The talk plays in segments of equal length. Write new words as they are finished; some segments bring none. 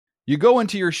You go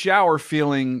into your shower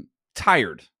feeling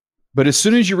tired, but as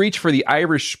soon as you reach for the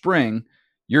Irish Spring,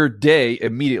 your day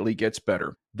immediately gets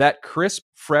better. That crisp,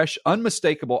 fresh,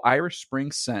 unmistakable Irish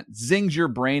Spring scent zings your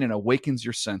brain and awakens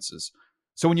your senses.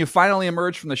 So when you finally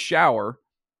emerge from the shower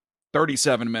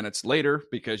 37 minutes later,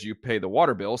 because you pay the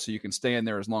water bill so you can stay in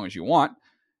there as long as you want,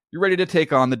 you're ready to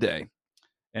take on the day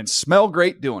and smell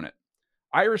great doing it.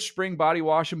 Irish Spring Body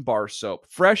Wash and Bar Soap.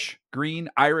 Fresh, green,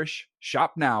 Irish.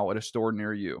 Shop now at a store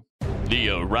near you. The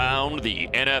Around the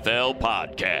NFL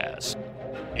podcast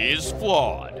is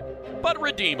flawed, but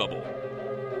redeemable.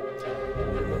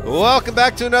 Welcome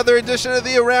back to another edition of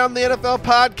the Around the NFL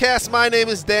podcast. My name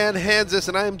is Dan Hansis,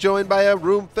 and I am joined by a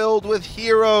room filled with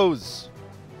heroes.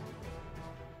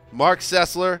 Mark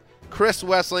Sessler, Chris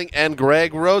Wessling, and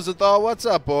Greg Rosenthal. What's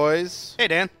up, boys? Hey,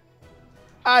 Dan.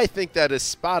 I think that is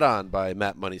spot on by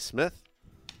Matt Money Smith.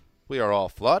 We are all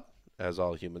flawed, as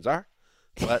all humans are,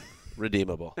 but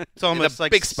redeemable. It's almost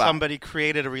like somebody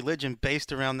created a religion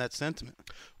based around that sentiment.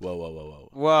 Whoa.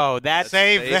 Whoa, that's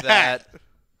Save that.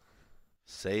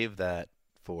 Save that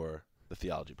for the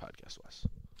Theology Podcast, Wes.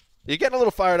 You're getting a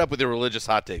little fired up with your religious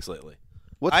hot takes lately.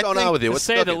 What's going on with you? To What's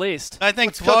say cooking? the least. I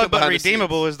think flawed but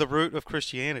redeemable is the root of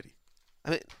Christianity.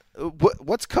 I mean,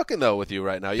 what's cooking, though, with you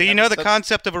right now? Do you know the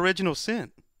concept of original sin?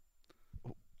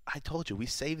 I told you, we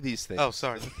save these things. Oh,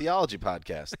 sorry. For the Theology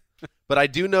Podcast. But I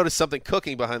do notice something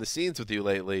cooking behind the scenes with you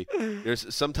lately.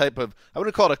 There's some type of, I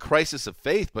wouldn't call it a crisis of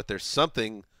faith, but there's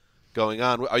something going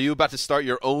on. Are you about to start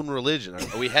your own religion?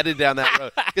 Are we headed down that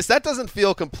road? Because that doesn't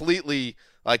feel completely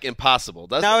impossible,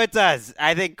 does it? No, it does.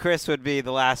 I think Chris would be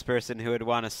the last person who would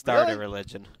want to start a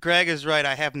religion. Greg is right.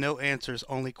 I have no answers,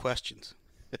 only questions.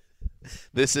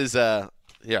 This is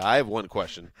here. I have one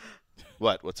question.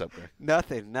 What's up, Greg?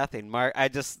 Nothing. Mark,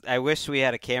 I wish we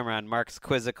had a camera on Mark's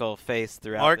quizzical face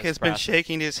throughout. Mark this has process. been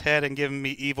shaking his head and giving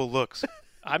me evil looks.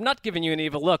 I'm not giving you an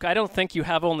evil look. I don't think you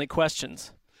have only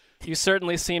questions. You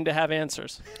certainly seem to have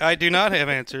answers. I do not have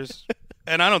answers,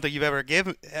 and I don't think you've ever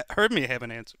heard me have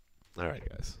an answer. All right,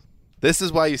 guys. This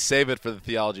is why you save it for the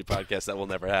Theology Podcast. That will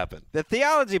never happen. The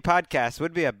Theology Podcast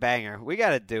would be a banger. We got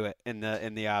to do it in the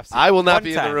offseason. I will not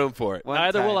be in the room for it.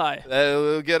 Neither will I.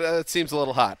 It seems a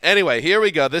little hot. Anyway, here we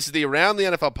go. This is the Around the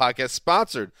NFL podcast,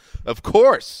 sponsored, of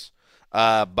course,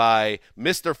 by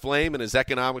Mr. Flame and his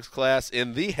economics class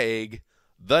in The Hague,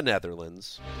 the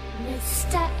Netherlands.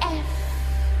 Mr. F.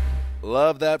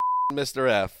 Love that Mr.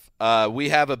 F. We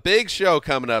have a big show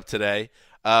coming up today.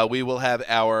 We will have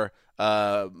our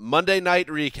Monday night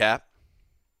recap.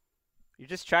 You're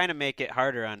just trying to make it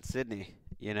harder on Sydney,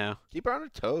 you know. Keep her on her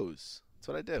toes. That's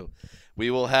what I do.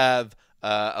 We will have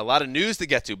a lot of news to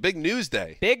get to. Big news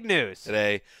day. Big news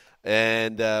today.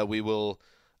 And we will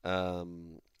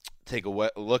take a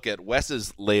look at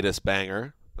Wes's latest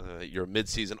banger, your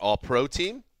Midseason All-Pro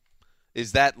team.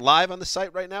 Is that live on the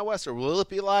site right now, Wes, or will it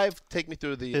be live? Take me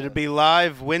through the... It'll be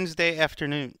live Wednesday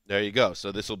afternoon. There you go.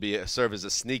 So this will serve as a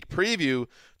sneak preview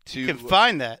to... You can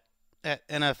find that at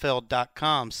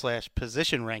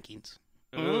NFL.com/position rankings.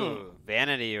 Ooh,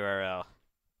 vanity URL.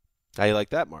 How you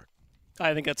like that, Mark?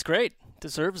 I think that's great.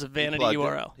 Deserves a vanity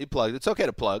URL. He plugged it. It's okay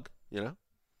to plug, you know.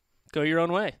 Go your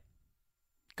own way.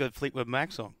 Good Fleetwood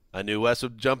Mac song. I knew Wes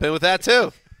would jump in with that,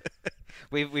 too.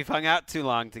 We've hung out too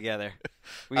long together.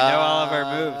 We know all of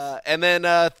our moves. And then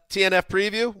TNF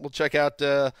preview. We'll check out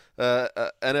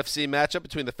NFC matchup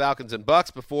between the Falcons and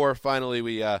Bucs before finally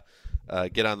we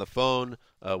get on the phone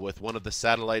with one of the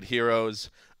satellite heroes.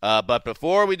 But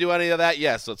before we do any of that,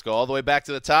 yes, let's go all the way back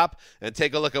to the top and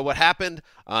take a look at what happened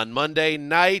on Monday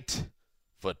Night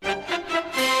Football.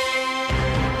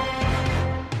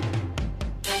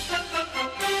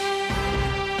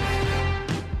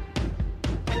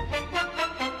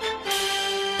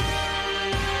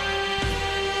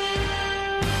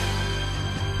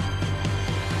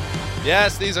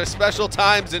 Yes, these are special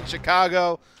times in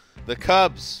Chicago. The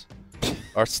Cubs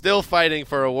are still fighting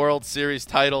for a World Series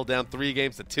title, down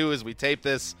 3-2 as we tape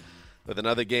this, with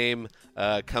another game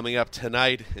coming up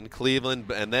tonight in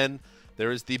Cleveland. And then there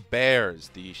is the Bears,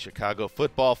 the Chicago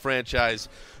football franchise,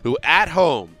 who at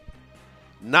home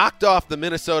knocked off the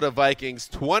Minnesota Vikings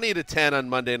 20-10 on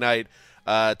Monday night.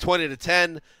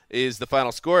 20-10 is the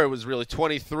final score. It was really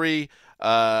 20-3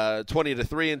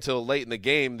 until late in the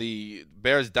game. The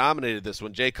Bears dominated this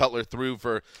one. Jay Cutler threw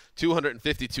for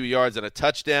 252 yards and a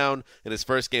touchdown in his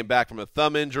first game back from a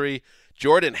thumb injury.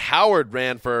 Jordan Howard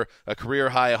ran for a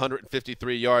career-high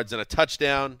 153 yards and a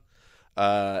touchdown.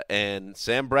 And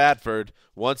Sam Bradford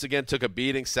once again took a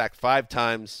beating, sacked 5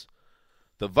 times.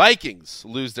 The Vikings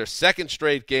lose their second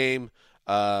straight game.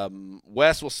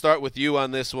 Wes, we'll start with you on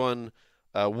this one.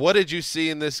 What did you see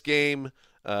in this game?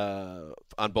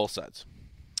 on both sides.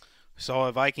 Saw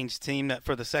a Vikings team that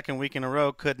for the second week in a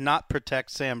row could not protect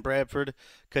Sam Bradford,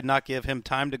 could not give him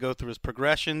time to go through his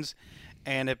progressions,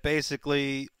 and it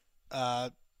basically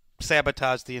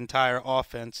sabotaged the entire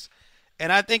offense.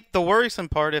 And I think the worrisome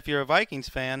part, if you're a Vikings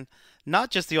fan, not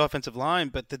just the offensive line,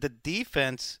 but the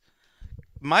defense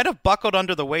might have buckled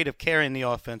under the weight of carrying the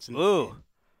offense. Ooh.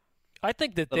 I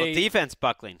think that Little defense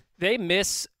buckling. they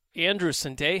miss Andrew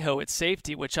Sandejo at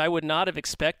safety, which I would not have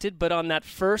expected. But on that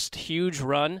first huge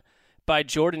run by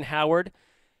Jordan Howard,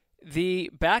 the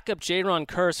backup Jaron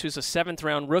Kearse, who's a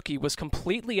 7th-round rookie, was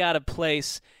completely out of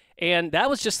place, and that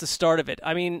was just the start of it.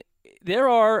 I mean, there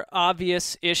are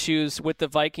obvious issues with the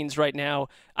Vikings right now.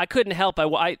 I couldn't help.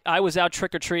 I was out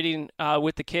trick-or-treating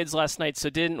with the kids last night, so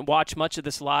didn't watch much of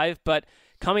this live. But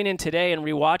coming in today and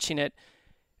rewatching it,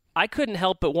 I couldn't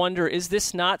help but wonder, is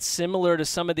this not similar to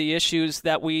some of the issues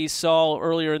that we saw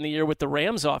earlier in the year with the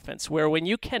Rams offense, where when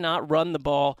you cannot run the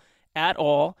ball at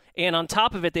all, and on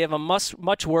top of it, they have a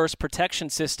much worse protection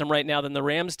system right now than the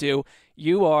Rams do,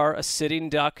 you are a sitting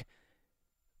duck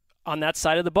on that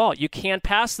side of the ball. You can't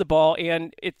pass the ball,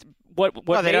 and what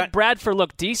made Bradford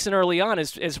look decent early on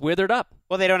is withered up.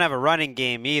 Well, they don't have a running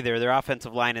game either. Their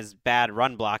offensive line is bad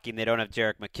run blocking. They don't have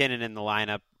Jerick McKinnon in the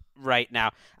lineup right now.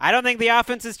 I don't think the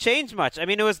offense has changed much. I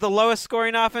mean, it was the lowest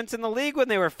scoring offense in the league when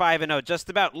they were 5-0. Just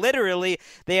about literally,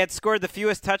 they had scored the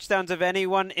fewest touchdowns of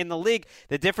anyone in the league.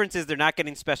 The difference is they're not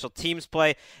getting special teams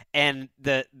play, and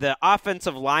the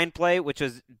offensive line play, which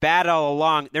was bad all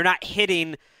along, they're not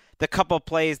hitting the couple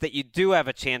plays that you do have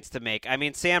a chance to make. I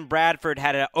mean, Sam Bradford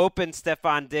had an open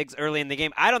Stephon Diggs early in the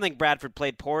game. I don't think Bradford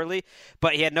played poorly,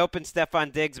 but he had an open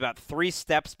Stephon Diggs about 3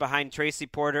 steps behind Tracy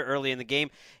Porter early in the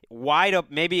game. Wide up,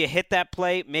 maybe you hit that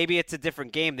play, maybe it's a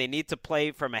different game. They need to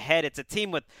play from ahead. It's a team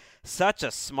with such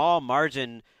a small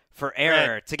margin for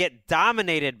error. Right. To get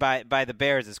dominated by the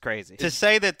Bears is crazy. To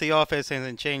say that the offense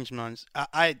hasn't changed much,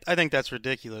 I think that's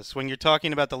ridiculous. When you're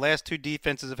talking about the last 2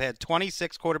 defenses have had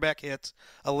 26 quarterback hits,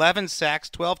 11 sacks,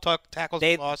 12 tackles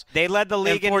for loss. They led the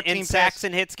league in sacks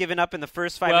and hits given up in the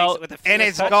first 5 weeks with a few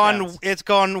touchdowns. It's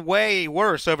gone way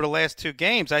worse over the last 2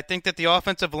 games. I think that the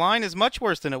offensive line is much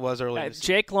worse than it was earlier.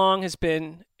 Jake Long has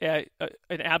been an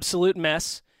absolute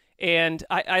mess. And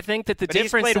I think that the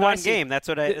difference he's played one game. That's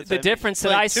what the difference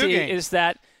that I see is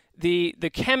that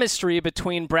the chemistry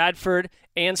between Bradford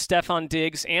and Stephon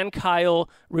Diggs and Kyle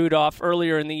Rudolph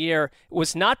earlier in the year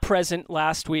was not present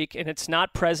last week, and it's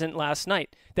not present last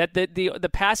night. That the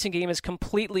passing game is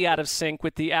completely out of sync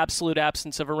with the absolute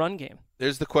absence of a run game.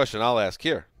 There's the question I'll ask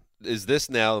here: is this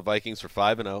now the Vikings are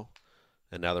 5-0,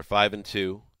 and now they're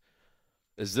 5-2?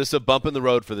 Is this a bump in the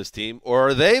road for this team, or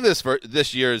are they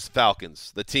this year's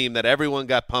Falcons, the team that everyone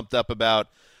got pumped up about?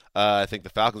 I think the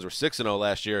Falcons were 6-0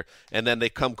 last year, and then they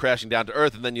come crashing down to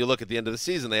earth, and then you look at the end of the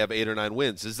season, they have 8 or 9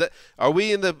 wins. Are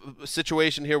we in the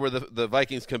situation here where the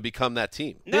Vikings can become that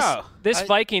team? No. This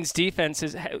Vikings defense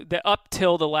up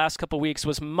till the last couple of weeks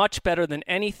was much better than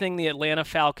anything the Atlanta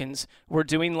Falcons were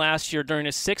doing last year during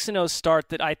a 6-0 start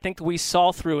that I think we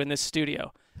saw through in this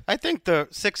studio. I think the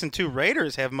 6-2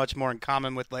 Raiders have much more in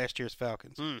common with last year's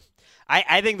Falcons.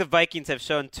 I think the Vikings have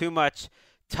shown too much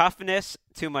toughness,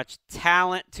 too much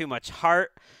talent, too much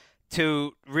heart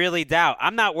to really doubt.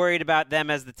 I'm not worried about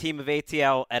them as the team of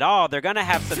ATL at all. They're going to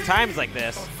have some times like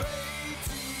this.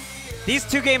 These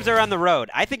 2 games are on the road.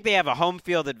 I think they have a home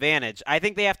field advantage. I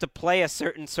think they have to play a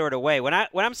certain sort of way. When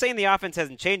I'm saying the offense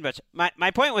hasn't changed much,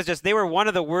 my point was just they were one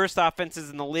of the worst offenses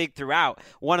in the league throughout,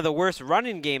 one of the worst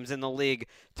running games in the league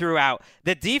throughout.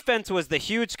 The defense was the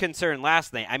huge concern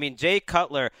last night. I mean, Jay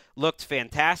Cutler looked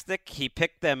fantastic. He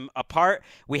picked them apart.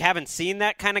 We haven't seen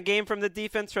that kind of game from the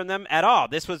defense from them at all.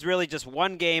 This was really just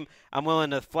one game. I'm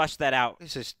willing to flesh that out.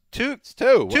 This is two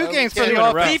games for the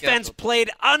offense. Defense played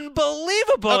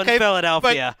unbelievable in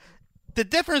Philadelphia. The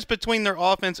difference between their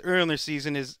offense earlier in the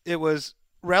season is it was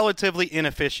relatively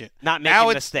inefficient. Not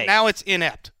making mistakes. Now it's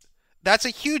inept. That's a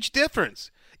huge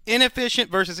difference.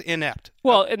 Inefficient versus inept.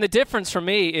 Well, and the difference for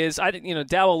me is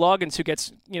Dowell Loggins, who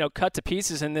gets cut to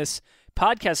pieces in this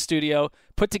podcast studio,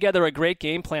 put together a great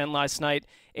game plan last night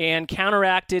and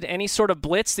counteracted any sort of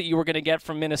blitz that you were going to get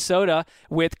from Minnesota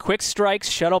with quick strikes,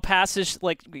 shuttle passes,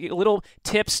 like little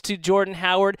tips to Jordan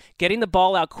Howard, getting the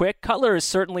ball out quick. Cutler is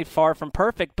certainly far from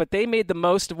perfect, but they made the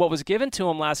most of what was given to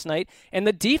him last night, and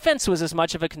the defense was as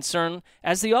much of a concern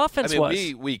as the offense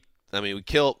was. We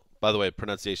kill. By the way,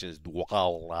 pronunciation is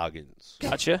Loggins.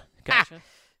 Gotcha.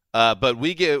 But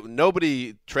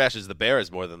nobody trashes the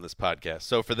Bears more than this podcast.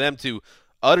 So for them to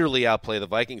utterly outplay the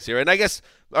Vikings here, and I guess,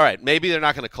 all right, maybe they're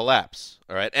not going to collapse.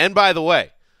 All right. And by the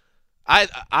way,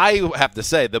 I have to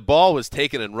say, the ball was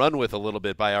taken and run with a little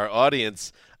bit by our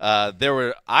audience.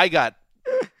 I got,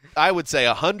 I would say,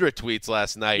 100 tweets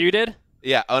last night. You did?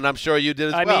 Yeah, and I'm sure you did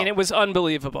as well. I mean, it was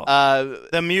unbelievable.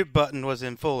 The mute button was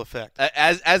in full effect.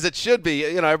 As it should be.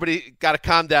 Everybody got to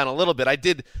calm down a little bit.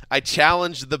 I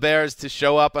challenged the Bears to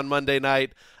show up on Monday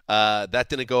night. That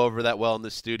didn't go over that well in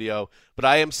the studio. But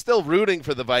I am still rooting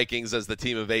for the Vikings as the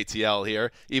team of ATL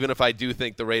here, even if I do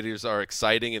think the Raiders are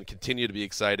exciting and continue to be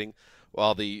exciting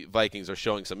while the Vikings are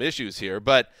showing some issues here.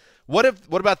 But what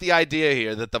about the idea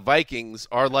here that the Vikings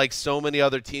are like so many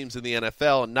other teams in the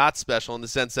NFL and not special in the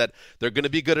sense that they're going to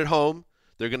be good at home.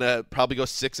 They're going to probably go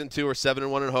 6-2 or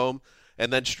 7-1 at home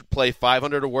and then play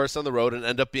 500 or worse on the road and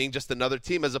end up being just another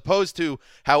team, as opposed to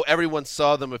how everyone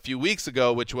saw them a few weeks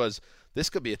ago, which was this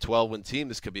could be a 12-win team.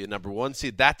 This could be a number 1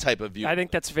 seed, that type of view. I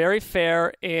think that's very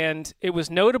fair, and it was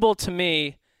notable to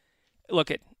me.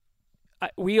 Look,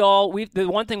 the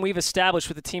one thing we've established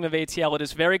with the team of ATL, it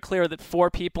is very clear that 4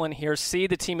 people in here see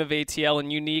the team of ATL in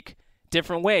unique,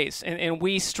 different ways. And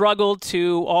we struggled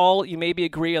to all, you maybe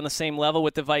agree on the same level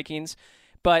with the Vikings,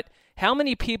 but how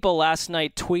many people last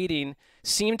night tweeting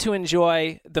seemed to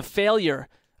enjoy the failure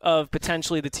of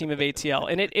potentially the team of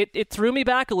ATL? And it threw me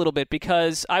back a little bit,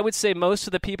 because I would say most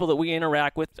of the people that we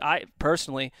interact with, I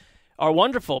personally, are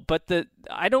wonderful, but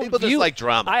I don't people view just like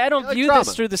drama. I don't like view drama.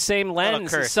 this through the same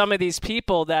lens as some of these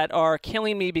people that are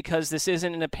killing me because this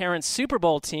isn't an apparent Super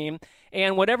Bowl team.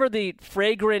 And whatever the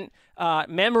fragrant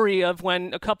memory of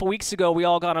when a couple weeks ago we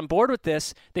all got on board with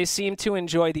this, they seem to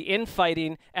enjoy the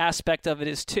infighting aspect of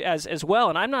it as well.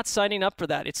 And I'm not signing up for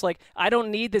that. It's like, I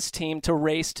don't need this team to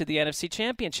race to the NFC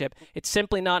Championship. It's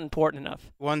simply not important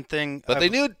enough. One thing, but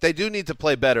they do need to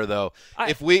play better, though.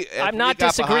 I'm not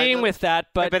disagreeing with that,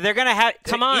 but they're going to have.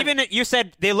 Come on, even you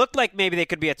said they looked like maybe they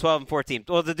could be a 12-4 team.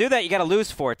 Well, to do that, you got to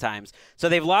lose 4 times. So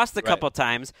they've lost a couple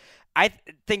times. I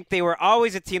think they were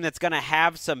always a team that's going to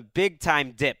have some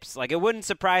big-time dips. Like, it wouldn't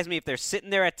surprise me if they're sitting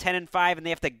there at 10-5 and they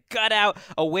have to gut out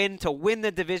a win to win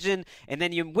the division, and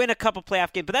then you win a couple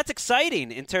playoff games. But that's exciting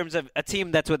in terms of a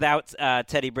team that's without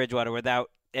Teddy Bridgewater,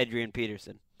 without Adrian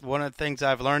Peterson. One of the things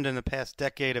I've learned in the past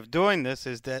decade of doing this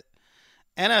is that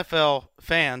NFL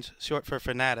fans, short for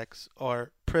fanatics,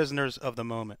 are prisoners of the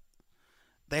moment.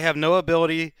 They have no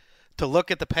ability to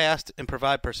look at the past and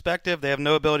provide perspective. They have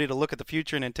no ability to look at the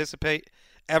future and anticipate.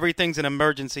 Everything's an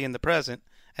emergency in the present,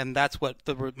 and that's what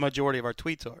the majority of our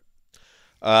tweets are.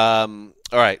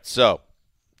 All right, so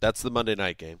that's the Monday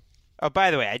night game. Oh,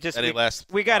 by the way,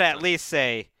 we got to at least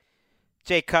say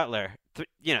Jay Cutler,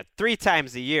 3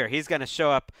 times a year he's going to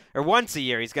show up, or once a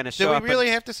year he's going to show up. Do we really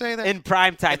have to say that? In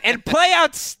prime time and play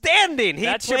outstanding.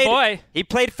 That's your boy. He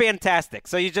played fantastic.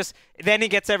 So then he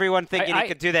gets everyone thinking he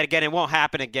could do that again. It won't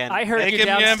happen again. I heard you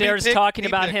downstairs talking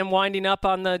about him winding up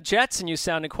on the Jets, and you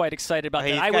sounded quite excited about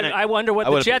that. I wonder what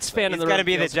the Jets fan in the room feels about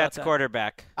that. He's going to be the Jets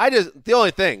quarterback. The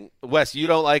only thing, Wes, you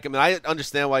don't like him, and I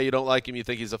understand why you don't like him. You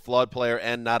think he's a flawed player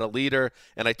and not a leader,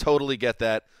 and I totally get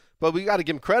that. But we got to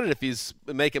give him credit if he's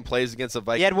making plays against a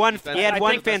Vikings. He had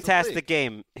one fantastic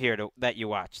game here that you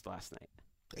watched last night.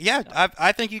 Yeah,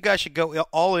 I think you guys should go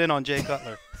all in on Jay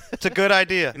Cutler. It's a good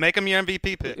idea. Make him your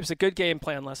MVP pick. It was a good game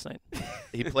plan last night.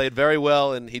 He played very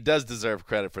well, and he does deserve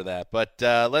credit for that. But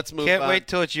let's move on. Can't wait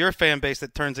till it's your fan base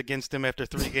that turns against him after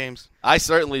 3 games. I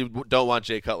certainly don't want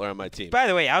Jay Cutler on my team. By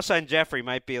the way, Alshon Jeffrey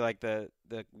might be like the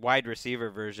wide receiver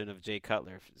version of Jay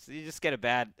Cutler. So you just get a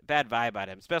bad vibe out of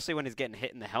him, especially when he's getting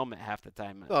hit in the helmet half the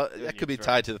time. Well, that could be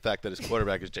tied to the fact that his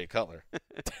quarterback is Jay Cutler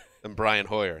and Brian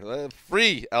Hoyer.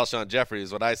 Free Alshon Jeffrey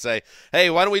is what I say. Hey,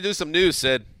 why don't we do some news,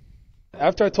 Sid?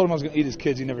 After I told him I was going to eat his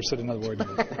kids, he never said another word to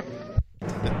me.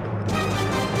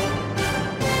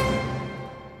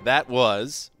 That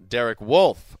was Derek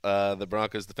Wolfe, the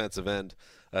Broncos defensive end,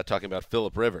 talking about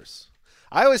Phillip Rivers.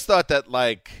 I always thought that,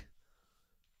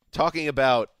 talking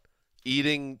about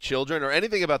eating children or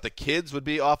anything about the kids would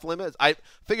be off limits. I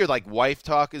figured wife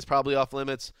talk is probably off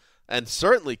limits, and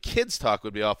certainly kids talk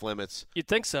would be off limits. You'd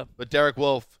think so. But Derek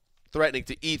Wolfe threatening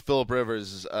to eat Phillip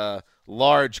Rivers'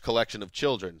 large collection of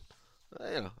children,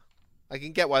 I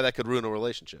can get why that could ruin a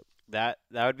relationship. That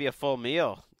would be a full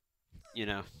meal,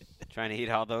 trying to eat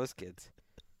all those kids.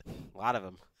 A lot of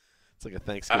them. It's like a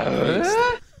Thanksgiving feast.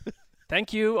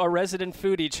 Thank you, our resident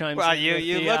foodie chimes in. Well,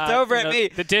 you looked over at me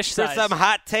the dish for size. some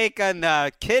hot take on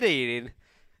kid eating.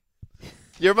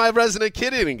 You're my resident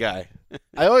kid eating guy.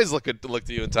 I always look to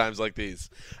you in times like these.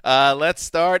 Let's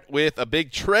start with a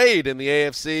big trade in the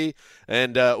AFC,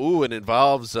 and it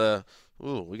involves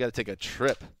we got to take a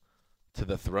trip to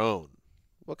the throne.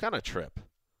 What kind of trip?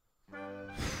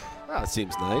 It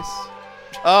seems nice.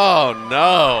 Oh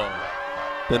no!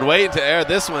 Been waiting to air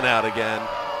this one out again.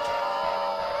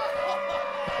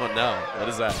 Oh, no. What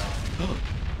is that?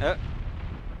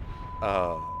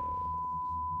 Oh.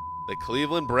 The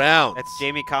Cleveland Browns. That's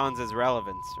Jamie Collins'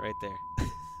 relevance right there.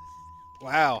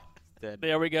 Wow.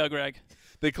 There we go, Greg.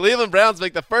 The Cleveland Browns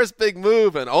make the first big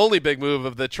move and only big move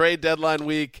of the trade deadline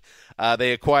week.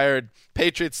 They acquired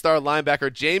Patriots star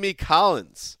linebacker Jamie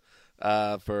Collins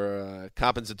for a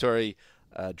compensatory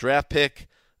draft pick.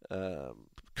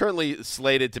 Currently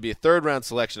slated to be a third-round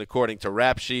selection according to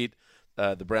Rap Sheet.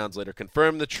 The Browns later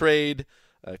confirmed the trade.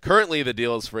 Currently, the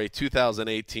deal is for a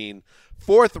 2018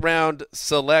 fourth-round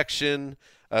selection.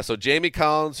 So Jamie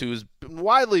Collins, who's been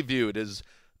widely viewed as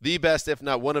the best, if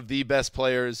not one of the best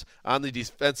players on the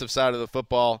defensive side of the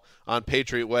football on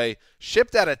Patriot Way,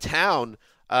 shipped out of town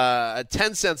at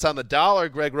 10 cents on the dollar,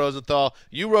 Greg Rosenthal.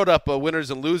 You wrote up a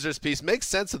winners and losers piece. Make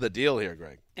sense of the deal here,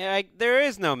 Greg. Yeah, there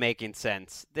is no making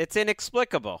sense. It's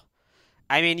inexplicable.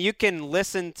 I mean, you can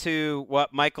listen to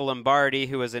what Michael Lombardi,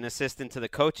 who is an assistant to the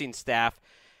coaching staff,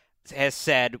 has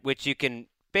said, which you can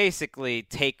basically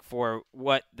take for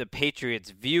what the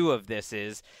Patriots' view of this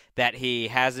is, that he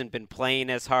hasn't been playing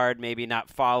as hard, maybe not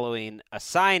following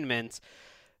assignments,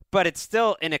 but it's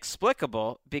still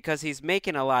inexplicable because he's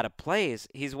making a lot of plays.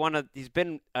 He's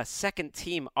been a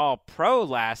second-team All-Pro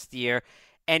last year,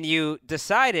 and you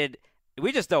decided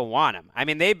we just don't want him. I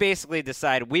mean, they basically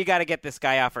decide we got to get this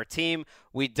guy off our team.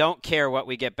 We don't care what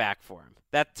we get back for him.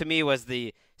 That, to me, was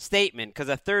the statement, because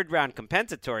a third-round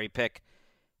compensatory pick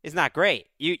is not great.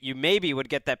 You maybe would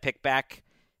get that pick back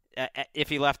if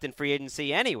he left in free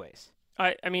agency anyways.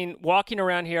 I mean, walking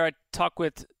around here, I talked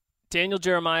with Daniel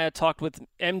Jeremiah, talked with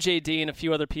MJD and a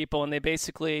few other people, and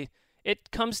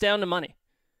it comes down to money.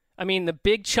 I mean, the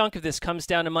big chunk of this comes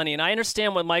down to money. And I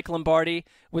understand what Mike Lombardi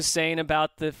was saying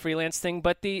about the freelance thing,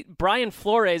 but Brian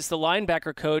Flores, the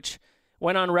linebacker coach,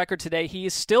 went on record today. He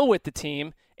is still with the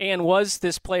team and was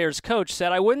this player's coach,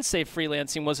 said, I wouldn't say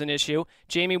freelancing was an issue.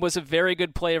 Jamie was a very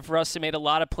good player for us. He made a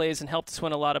lot of plays and helped us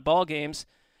win a lot of ball games,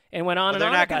 and went on and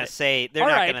on. They're not going to say. They're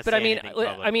not going to say anything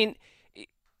public.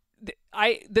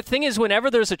 The thing is, whenever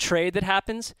there's a trade that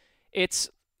happens, it's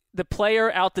the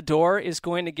player out the door is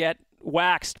going to get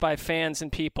waxed by fans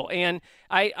and people. And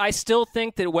I still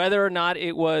think that whether or not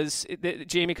it was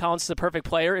Jamie Collins is the perfect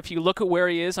player, if you look at where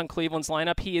he is on Cleveland's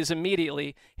lineup, he is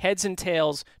immediately, heads and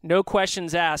tails, no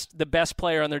questions asked, the best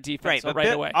player on their defense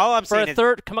right away. All I'm saying is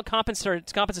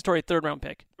compensatory third-round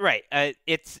pick. Right.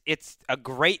 It's a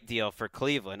great deal for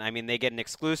Cleveland. I mean, they get an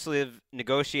exclusive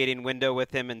negotiating window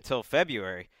with him until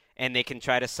February, and they can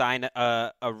try to sign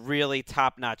a really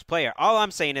top-notch player. All I'm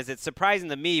saying is it's surprising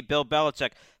to me Bill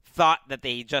Belichick thought that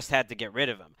they just had to get rid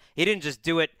of him. He didn't just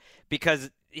do it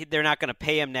because they're not going to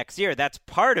pay him next year. That's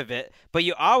part of it, but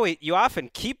you often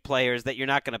keep players that you're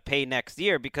not going to pay next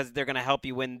year because they're going to help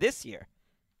you win this year.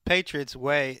 Patriots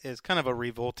way is kind of a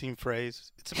revolting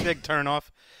phrase. It's a big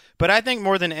turnoff. But I think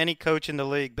more than any coach in the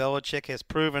league, Belichick has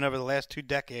proven over the last 2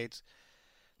 decades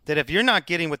that if you're not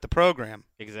getting with the program,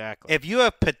 exactly, if you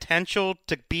have potential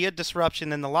to be a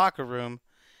disruption in the locker room,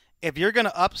 if you're going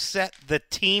to upset the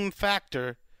team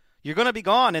factor, you're going to be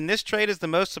gone. And this trade is the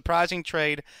most surprising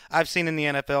trade I've seen in the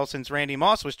NFL since Randy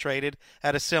Moss was traded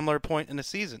at a similar point in the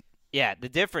season. Yeah, the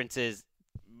difference is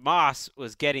Moss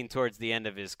was getting towards the end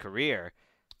of his career.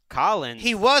 Collins,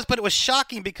 he was, but it was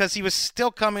shocking because he was still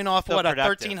coming off, a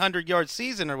productive. 1,300-yard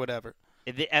season or whatever.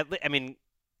 I mean,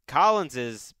 Collins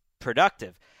is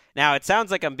productive. Now, it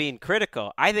sounds like I'm being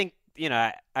critical. I think,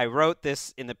 I wrote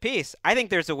this in the piece. I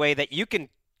think there's a way that you can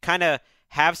kind of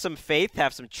have some faith,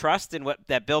 have some trust in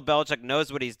that Bill Belichick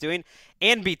knows what he's doing,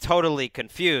 and be totally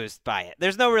confused by it.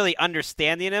 There's no really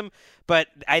understanding him, but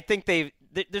I think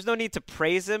there's no need to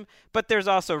praise him, but there's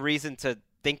also reason to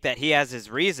think that he has his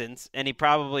reasons, and he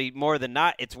probably, more than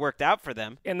not, it's worked out for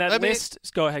them. And that list,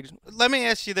 go ahead. Let me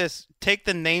ask you this. Take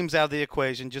the names out of the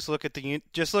equation. Just look at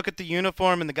the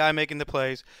uniform and the guy making the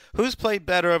plays. Who's played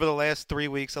better over the last 3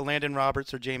 weeks, Landon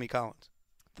Roberts or Jamie Collins?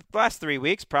 The last 3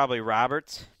 weeks, probably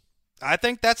Roberts. I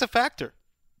think that's a factor.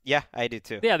 Yeah, I do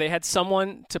too. Yeah, they had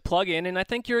someone to plug in, and I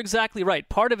think you're exactly right.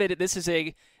 Part of it,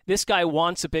 this guy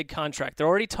wants a big contract. They're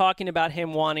already talking about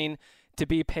him wanting to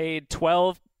be paid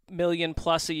 $12 million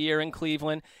plus a year in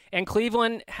Cleveland, and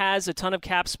Cleveland has a ton of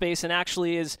cap space and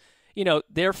actually is,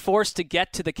 they're forced to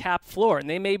get to the cap floor, and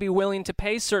they may be willing to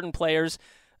pay certain players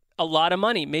a lot of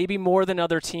money, maybe more than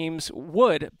other teams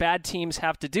would. Bad teams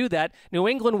have to do that. New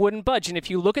England wouldn't budge. And if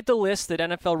you look at the list that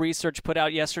NFL Research put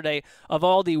out yesterday of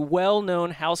all the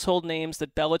well-known household names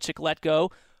that Belichick let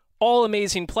go, all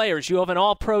amazing players. You have an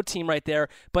all-pro team right there,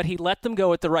 but he let them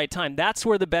go at the right time. That's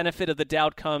where the benefit of the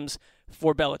doubt comes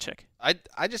for Belichick.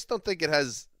 I just don't think it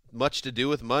has much to do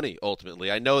with money.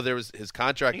 Ultimately, I know his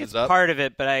contract is up. Part of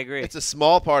it, but I agree. It's a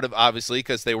small part of, obviously,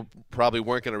 because they probably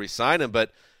weren't going to re-sign him,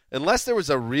 but unless there was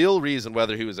a real reason,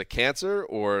 whether he was a cancer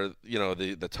or,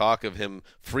 the talk of him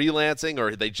freelancing,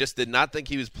 or they just did not think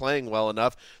he was playing well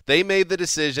enough, they made the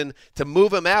decision to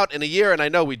move him out in a year. And I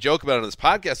know we joke about it on this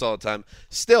podcast all the time.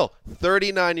 Still,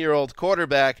 39-year-old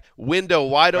quarterback, window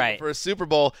wide open for a Super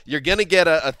Bowl. You're going to get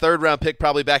a third-round pick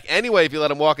probably back anyway if you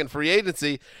let him walk in free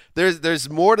agency. There's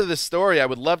more to this story. I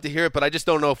would love to hear it, but I just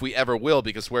don't know if we ever will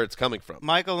because where it's coming from.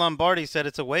 Michael Lombardi said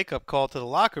it's a wake-up call to the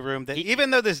locker room that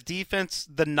even though this defense,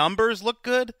 the numbers look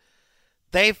good,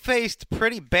 they faced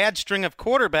pretty bad string of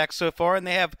quarterbacks so far, and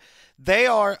they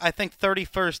are, I think,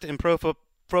 31st in Pro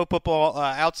Football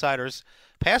Outsiders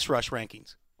pass rush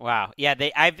rankings. Wow. Yeah,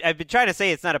 I've been trying to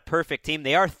say it's not a perfect team.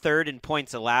 They are third in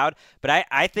points allowed, but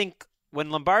I think when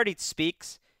Lombardi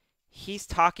speaks, he's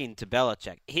talking to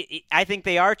Belichick. I think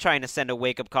they are trying to send a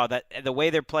wake-up call that the way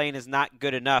they're playing is not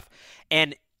good enough.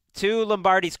 And to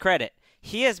Lombardi's credit,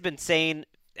 he has been saying,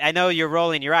 I know you're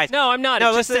rolling your eyes. No, I'm not.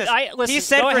 No, listen, he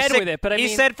said go ahead with it. But he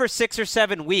said for 6 or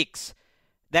 7 weeks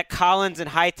that Collins and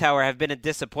Hightower have been a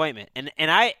disappointment. And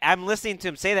I'm listening to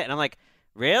him say that, and I'm like,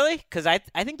 really? Because I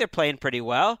think they're playing pretty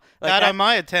well. Not on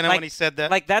my antenna when he said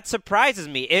that. Like, that surprises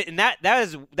me. And that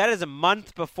is a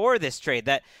month before this trade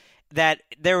that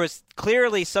there was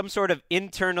clearly some sort of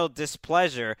internal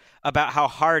displeasure about how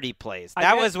hard he plays.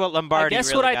 That was what Lombardi really got. I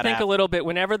guess really what I think a little bit,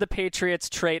 whenever the Patriots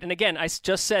trade, and again, I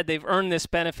just said they've earned this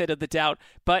benefit of the doubt,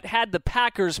 but had the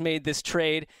Packers made this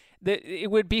trade,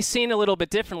 it would be seen a little bit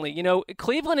differently.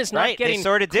 Cleveland is not getting they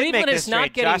sort of did Cleveland make is this not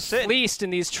trade. getting Josh Sitton. fleeced in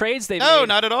these trades they've made. No,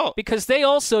 not at all. Because they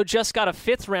also just got a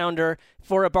 5th rounder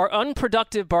for a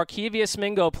unproductive Barkevious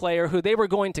Mingo player who they were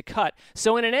going to cut.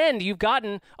 So in an end, you've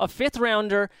gotten a 5th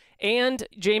rounder and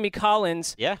Jamie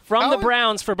Collins from the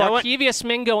Browns for Barkevious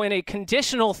Mingo in a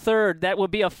conditional 3rd. That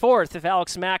would be a 4th if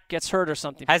Alex Mack gets hurt or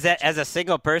something. Has a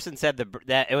single person said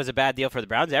that it was a bad deal for the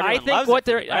Browns? Everyone I think loves what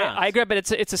it for the Browns. I agree, but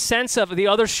it's a sense of the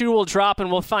other shoe will drop,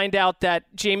 and we'll find out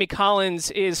that Jamie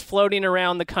Collins is floating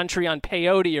around the country on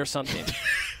peyote or something.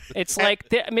 It's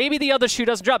like maybe the other shoe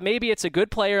doesn't drop. Maybe it's a good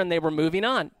player and they were moving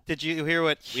on. Did you hear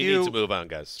what we need to move on,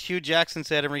 guys? Hugh Jackson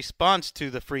said in response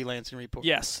to the freelancing report?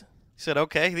 Yes. He said,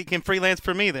 okay, he can freelance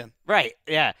for me then. Right,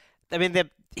 yeah. I mean,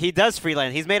 he does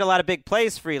freelance. He's made a lot of big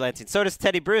plays freelancing. So does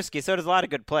Teddy Bruschi. So does a lot of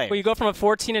good players. Well, you go from a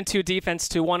 14-2 defense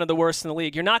to one of the worst in the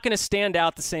league. You're not going to stand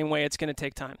out the same way. It's going to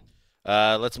take time.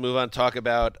 Let's move on and talk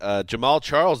about Jamal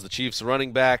Charles, the Chiefs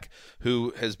running back,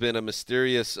 who has been a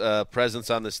mysterious presence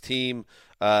on this team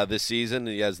this season.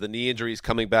 He has the knee injuries,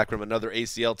 coming back from another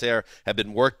ACL tear, have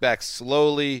been worked back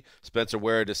slowly. Spencer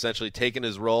Ware had essentially taken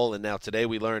his role, and now today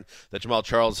we learned that Jamal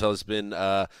Charles has been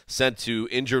sent to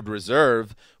injured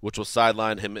reserve, which will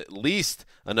sideline him at least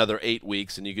another 8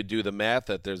 weeks. And you could do the math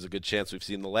that there's a good chance we've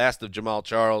seen the last of Jamal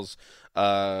Charles,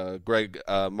 Mark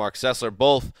Sessler,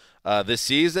 both this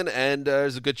season, and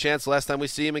there's a good chance last time we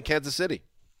see him in Kansas City.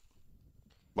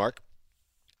 Mark?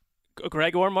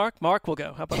 Greg or Mark? Mark will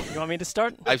go. How about you want me to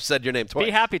start? I've said your name twice.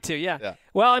 Be happy to, yeah.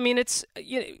 Well, I mean,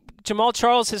 Jamal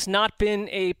Charles has not been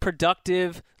a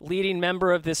productive leading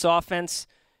member of this offense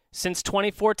since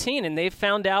 2014, and they've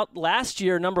found out last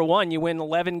year, number one, you win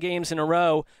 11 games in a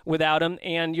row without him,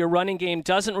 and your running game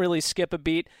doesn't really skip a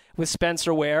beat with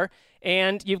Spencer Ware.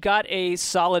 And you've got a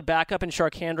solid backup in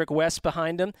Sharkhandrick West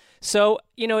behind him. So,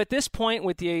 at this point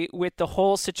with the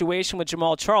whole situation with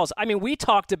Jamal Charles, I mean, we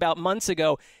talked about months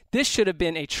ago, this should have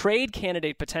been a trade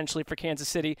candidate potentially for Kansas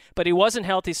City, but he wasn't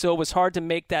healthy, so it was hard to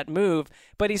make that move.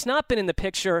 But he's not been in the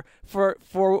picture for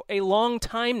a long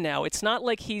time now. It's not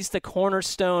like he's the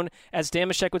cornerstone, as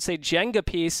Damashek would say, Jenga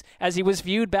piece, as he was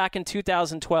viewed back in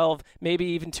 2012, maybe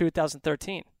even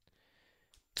 2013.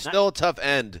 Still a tough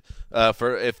end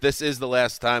for if this is the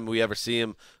last time we ever see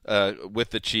him with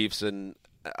the Chiefs, and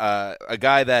a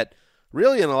guy that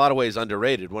really in a lot of ways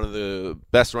underrated, one of the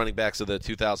best running backs of the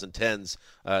 2010s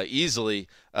easily.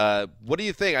 What do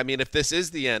you think? I mean, if this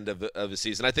is the end of the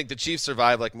season, I think the Chiefs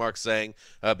survive, like Mark's saying,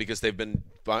 because they've been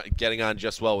getting on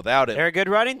just well without him. They're a good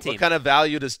running team. What kind of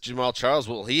value does Jamal Charles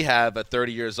will he have at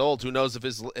 30 years old? Who knows if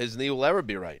his knee will ever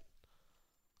be right?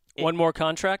 One more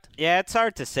contract? Yeah, it's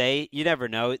hard to say. You never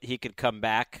know. He could come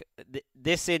back.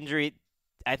 This injury,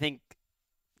 I think,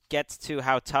 gets to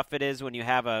how tough it is when you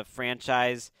have a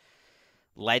franchise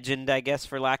legend, I guess,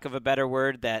 for lack of a better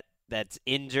word, that's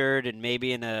injured and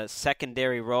maybe in a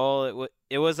secondary role.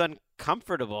 It was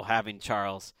uncomfortable having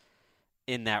Charles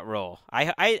in that role.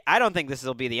 I don't think this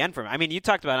will be the end for him. I mean, you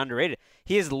talked about underrated.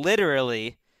 He is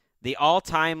literally the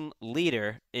all-time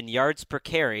leader in yards per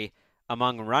carry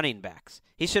among running backs.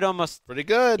 He should almost pretty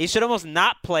good. He should almost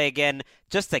not play again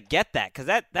just to get that, because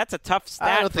that's a tough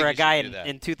stat for a guy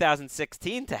in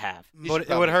 2016 to have. But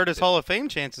it would hurt his Hall of Fame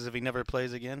chances if he never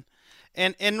plays again.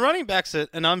 And running back's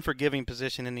an unforgiving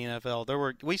position in the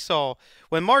NFL. We saw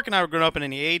when Mark and I were growing up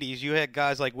in the 80s, you had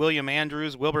guys like William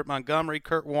Andrews, Wilbert Montgomery,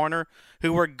 Kurt Warner,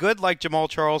 who were good like Jamal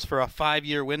Charles for a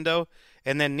 5-year window,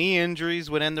 and then knee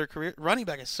injuries would end their career. Running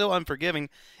back is so unforgiving.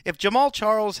 If Jamal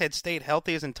Charles had stayed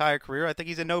healthy his entire career, I think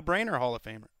he's a no-brainer Hall of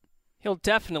Famer. He'll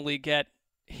definitely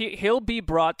he'll be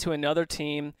brought to another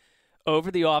team over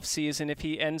the offseason if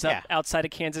he ends up outside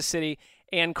of Kansas City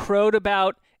and crowed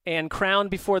about and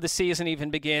crowned before the season even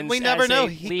begins. We never know.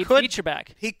 He could feature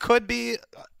back. He could be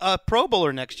a Pro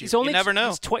Bowler next year. You never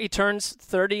know. He turns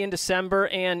 30 in December,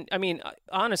 and I mean,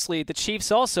 honestly, the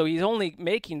Chiefs also. He's only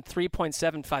making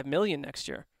 $3.75 million next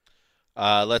year.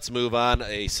 Let's move on.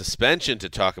 A suspension to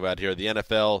talk about here. The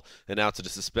NFL announced it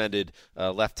suspended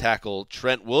left tackle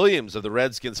Trent Williams of the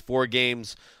Redskins 4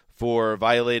 games for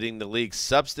violating the league's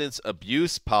substance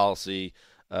abuse policy.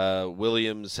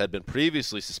 Williams had been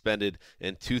previously suspended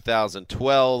in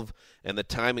 2012, and the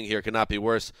timing here could not be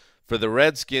worse for the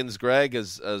Redskins, Greg,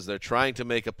 as they're trying to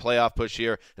make a playoff push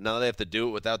here, and now they have to do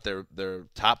it without their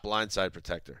top blindside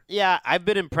protector. Yeah, I've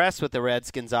been impressed with the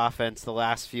Redskins' offense the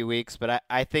last few weeks, but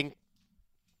I think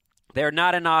they're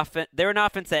not an offense. They're an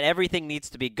offense that everything needs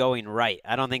to be going right.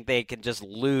 I don't think they can just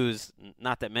lose,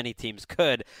 not that many teams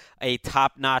could, a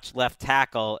top-notch left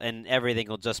tackle and everything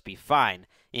will just be fine.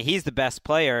 And he's the best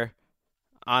player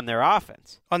on their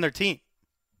offense, on their team.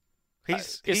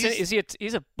 He's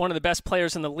one of the best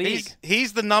players in the league.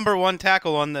 He's the number 1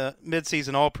 tackle on the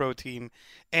Midseason All-Pro team,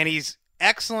 and he's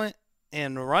excellent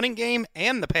in the running game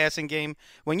and the passing game.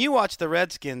 When you watch the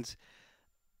Redskins,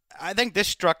 I think this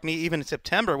struck me even in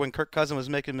September when Kirk Cousins was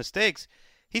making mistakes.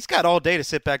 He's got all day to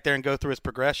sit back there and go through his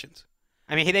progressions.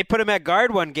 I mean, they put him at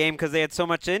guard one game because they had so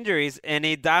much injuries, and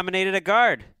he dominated a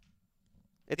guard.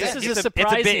 This is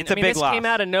surprising. It's a big this loss. Came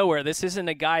out of nowhere. This isn't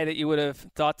a guy that you would have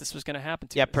thought this was going to happen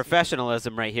to. Yeah,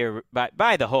 professionalism right here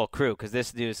by the whole crew, because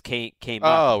this news came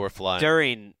up we're flying.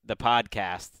 During the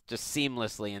podcast, just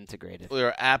seamlessly integrated. We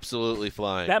are absolutely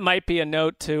flying. That might be a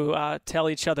note to tell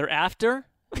each other after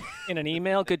in an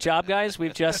email. Good job, guys.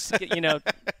 We've just,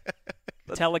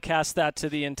 telecast that to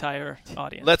the entire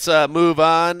audience. Let's move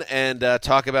on and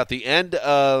talk about the end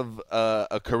of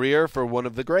a career for one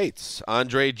of the greats.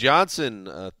 Andre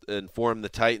Johnson informed the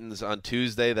Titans on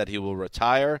Tuesday that he will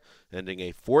retire, ending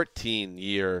a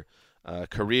 14-year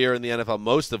career in the NFL,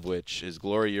 most of which his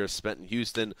glory years spent in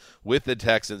Houston with the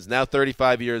Texans. Now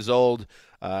 35 years old.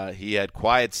 He had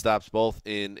quiet stops both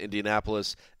in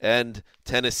Indianapolis and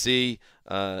Tennessee,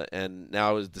 and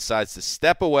now decides to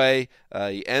step away.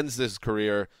 He ends his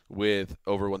career with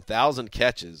over 1,000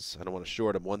 catches. I don't want to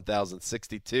short him,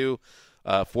 1,062,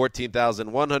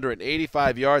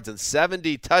 14,185 yards, and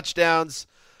 70 touchdowns.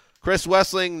 Chris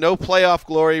Wessling, no playoff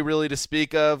glory really to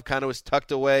speak of, kind of was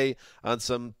tucked away on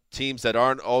some teams that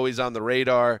aren't always on the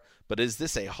radar, but is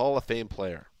this a Hall of Fame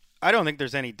player? I don't think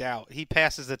there's any doubt. He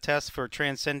passes the test for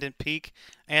transcendent peak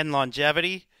and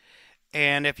longevity.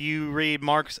 And if you read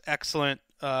Mark's excellent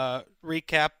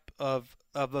recap of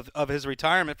his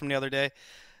retirement from the other day,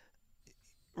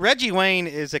 Reggie Wayne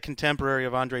is a contemporary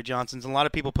of Andre Johnson's, and a lot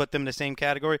of people put them in the same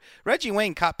category. Reggie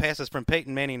Wayne caught passes from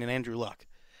Peyton Manning and Andrew Luck.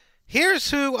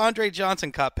 Here's who Andre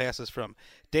Johnson caught passes from: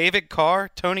 David Carr,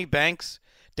 Tony Banks,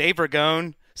 Dave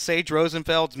Ragone, Sage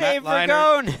Rosenfeld, Matt Leinart.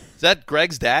 Ragone. Is that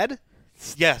Greg's dad?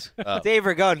 Yes. Dave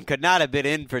Ragone could not have been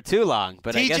in for too long.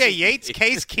 But T.J. Yates,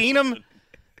 Case Keenum,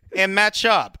 and Matt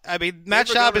Schaub. I mean, Matt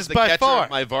Dave Schaub Ragone is the by catcher far of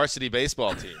my varsity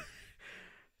baseball team.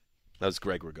 That was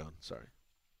Greg Ragone. Sorry.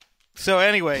 So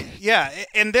anyway, yeah,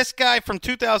 and this guy from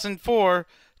 2004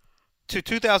 to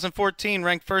 2014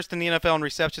 ranked first in the NFL in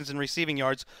receptions and receiving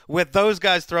yards with those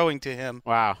guys throwing to him.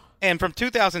 Wow. And from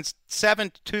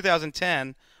 2007 to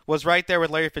 2010 was right there with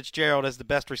Larry Fitzgerald as the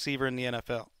best receiver in the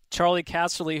NFL. Charlie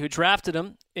Casserly, who drafted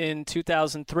him in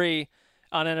 2003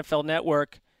 on NFL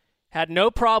Network, had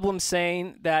no problem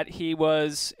saying that he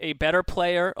was a better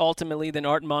player ultimately than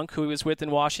Art Monk, who he was with in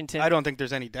Washington. I don't think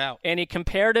there's any doubt. And he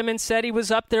compared him and said he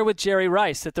was up there with Jerry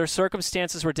Rice, that their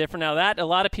circumstances were different. Now that a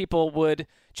lot of people would,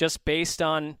 just based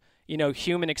on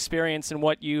human experience and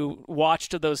what you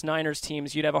watched of those Niners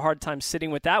teams, you'd have a hard time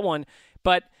sitting with that one.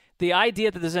 But the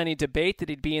idea that there's any debate that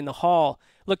he'd be in the Hall,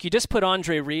 look, you just put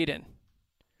Andre Reed in.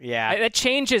 Yeah. That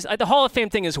changes. The Hall of Fame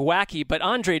thing is wacky, but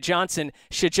Andre Johnson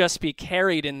should just be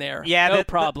carried in there. Yeah, no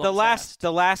problem. The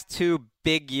last 2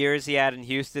 big years he had in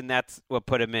Houston, that's what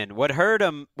put him in. What hurt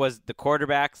him was the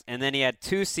quarterbacks, and then he had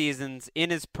 2 seasons in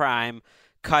his prime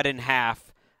cut in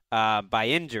half by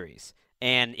injuries.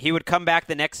 And he would come back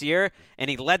the next year, and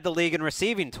he led the league in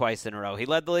receiving twice in a row. He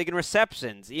led the league in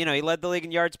receptions. He led the league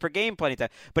in yards per game plenty of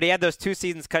times. But he had those 2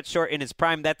 seasons cut short in his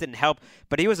prime. That didn't help.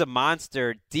 But he was a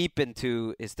monster deep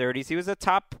into his 30s. He was a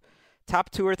top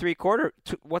 2 or 3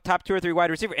 wide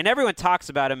receiver, and everyone talks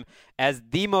about him as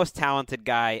the most talented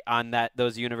guy on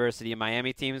those University of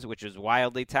Miami teams, which is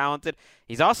wildly talented.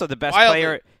 He's also the best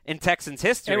player in Texans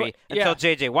history until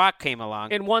J.J. Watt came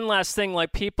along. And one last thing,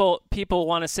 like people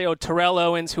want to say, Terrell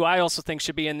Owens, who I also think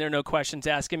should be in there, no questions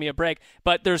asked, give me a break.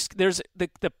 But there's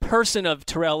the person of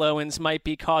Terrell Owens might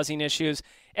be causing issues.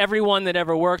 Everyone that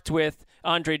ever worked with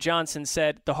Andre Johnson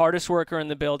said the hardest worker in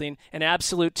the building, an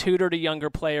absolute tutor to younger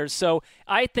players. So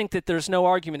I think that there's no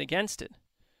argument against it.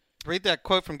 Read that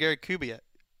quote from Gary Kubiak.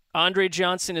 Andre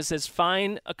Johnson is as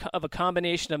fine of a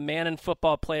combination of man and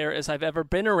football player as I've ever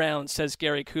been around, says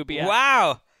Gary Kubiak.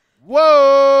 Wow.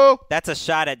 Whoa! That's a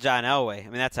shot at John Elway. I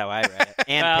mean, that's how I read it.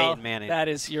 And Peyton Manning. That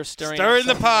is, you're stirring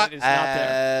the pot.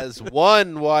 As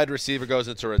one wide receiver goes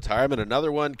into retirement,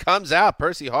 another one comes out.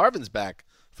 Percy Harvin's back,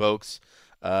 folks.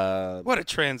 What a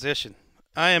transition.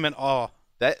 I am in awe.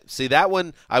 That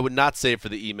one I would not save for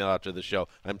the email after the show.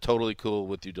 I'm totally cool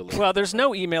with you deleting. Well, there's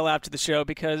no email after the show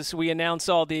because we announce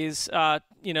all these,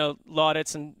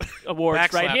 laudits and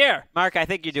awards right here. Mark, I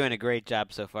think you're doing a great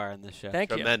job so far on this show. Thank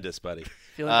you. Tremendous, buddy.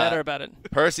 Feeling better about it.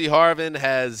 Percy Harvin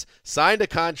has signed a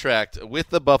contract with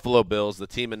the Buffalo Bills. The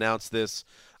team announced this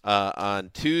on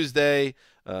Tuesday.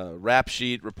 Rap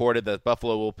Sheet reported that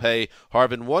Buffalo will pay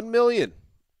Harvin $1 million,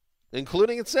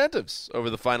 including incentives, over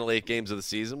the final 8 games of the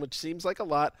season, which seems like a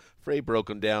lot for a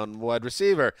broken-down wide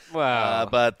receiver. Wow.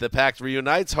 But the pact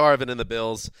reunites Harvin and the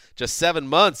Bills just 7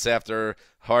 months after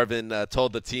Harvin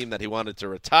told the team that he wanted to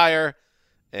retire.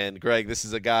 And, Greg, this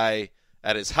is a guy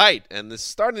at his height, and this is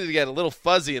starting to get a little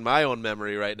fuzzy in my own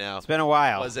memory right now. It's been a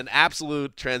while. Was an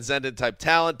absolute transcendent-type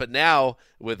talent, but now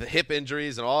with hip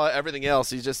injuries and everything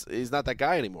else, he's not that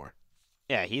guy anymore.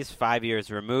 Yeah, he's 5 years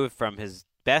removed from his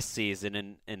best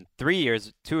season and 3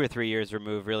 years, 2 or 3 years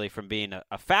removed really from being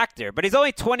a factor. But he's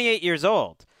only 28 years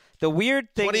old. The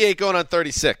weird thing, 28 going on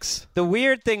 36. The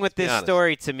weird thing with this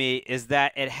story to me is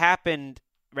that it happened,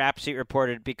 Rap Sheet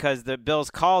reported, because the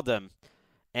Bills called him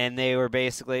and they were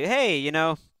basically, hey, you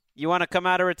want to come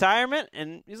out of retirement?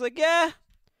 And he's like, yeah.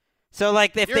 So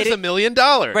like if here's they $1 million.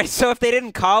 Right. So if they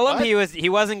didn't call him, what? he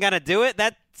wasn't gonna do it.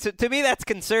 To me that's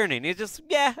concerning. He's just,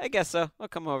 yeah, I guess so. I'll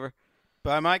come over.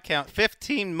 By my count,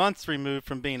 15 months removed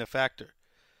from being a factor.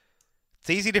 It's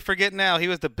easy to forget now he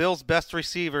was the Bills' best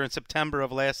receiver in September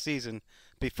of last season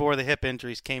before the hip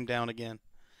injuries came down again.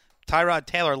 Tyrod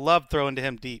Taylor loved throwing to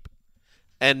him deep.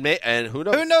 And who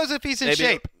knows? Who knows if he's in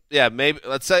shape? Yeah, maybe.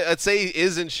 Let's say he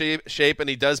is in shape and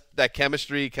he does that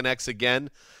chemistry connects again.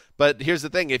 But here's the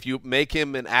thing: if you make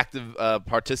him an active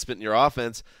participant in your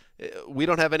offense, we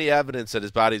don't have any evidence that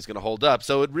his body's going to hold up.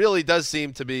 So it really does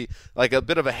seem to be like a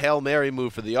bit of a Hail Mary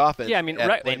move for the offense. Yeah, I mean,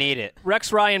 they need it.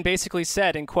 Rex Ryan basically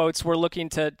said, in quotes, we're looking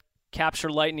to capture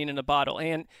lightning in a bottle.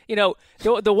 And,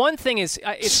 the one thing is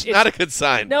it's not a good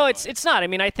sign. No, it's not. I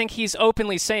mean, I think he's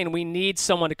openly saying we need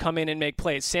someone to come in and make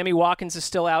plays. Sammy Watkins is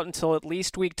still out until at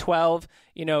least week 12.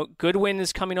 Goodwin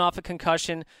is coming off a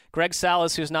concussion. Greg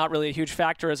Salas, who's not really a huge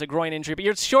factor, has a groin injury. But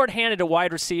you're shorthanded at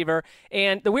wide receiver.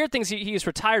 And the weird thing is he's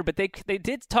retired, but they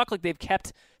did talk like they've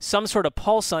kept some sort of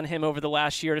pulse on him over the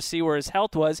last year to see where his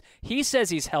health was. He says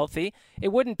he's healthy. It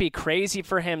wouldn't be crazy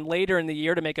for him later in the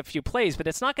year to make a few plays, but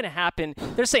it's not going to happen.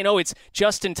 They're saying, it's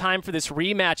just in time for this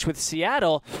rematch with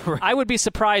Seattle. Right. I would be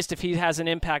surprised if he has an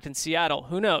impact in Seattle.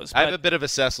 Who knows? I have a bit of a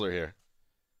Sessler here.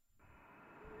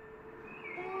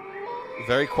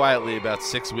 Very quietly, about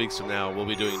 6 weeks from now, we'll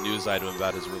be doing a news item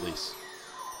about his release.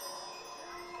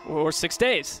 Or 6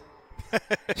 days.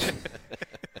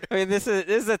 I mean, this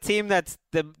is a team that's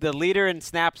the leader in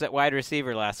snaps at wide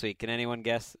receiver last week. Can anyone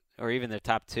guess? Or even their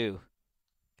top 2?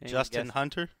 Justin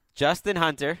Hunter? Justin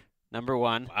Hunter, number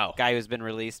 1. Wow. Guy who's been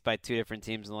released by 2 different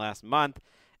teams in the last month.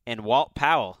 And Walt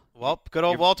Powell. Good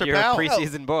old Walter Powell. Your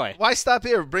preseason boy. Why stop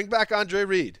here? Bring back Andre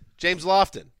Reed, James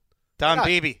Lofton, Don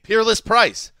Beebe, Peerless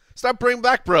Price. Start bringing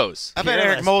back bros. I bet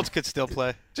Eric Moulds could still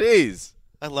play. Jeez.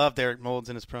 I loved Eric Moulds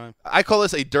in his prime. I call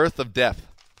this a dearth of depth.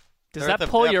 Does that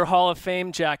pull your Hall of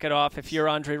Fame jacket off if you're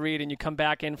Andre Reed and you come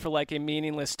back in for like a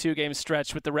meaningless 2-game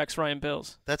stretch with the Rex Ryan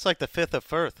Bills? That's like the 5th of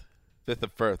Firth. 5th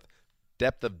of Firth.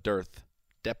 Depth of dearth.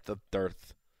 Depth of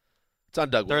dearth. It's on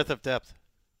Doug. Dearth of depth.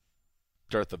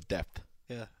 Dearth of depth.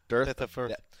 Yeah. Dearth 5th of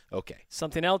Firth. Okay.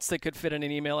 Something else that could fit in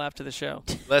an email after the show.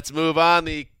 Let's move on.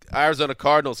 The Arizona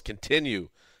Cardinals continue,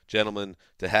 gentlemen,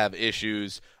 to have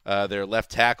issues. Their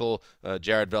left tackle,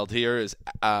 Jared Veldheer, is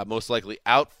most likely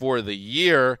out for the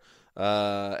year.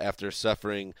 after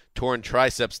suffering torn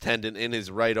triceps tendon in his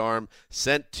right arm,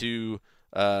 sent to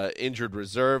injured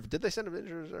reserve. Did they send him to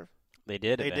injured reserve? They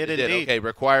did. They eventually. did indeed. Okay,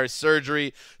 requires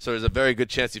surgery. So there's a very good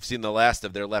chance you've seen the last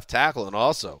of their left tackle, and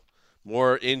also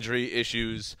more injury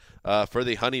issues for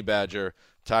the Honey Badger.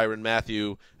 Tyrann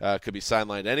Mathieu could be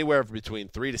sidelined anywhere between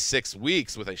 3 to 6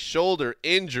 weeks with a shoulder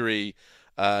injury.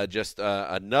 Just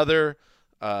another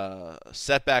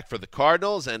setback for the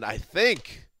Cardinals. And I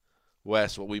think,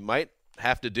 Wes, what we might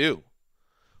have to do,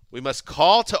 we must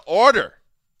call to order,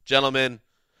 gentlemen,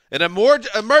 an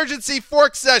emergency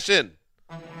fork session.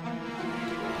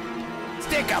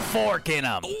 Stick a fork in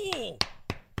them.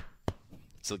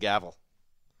 It's the gavel.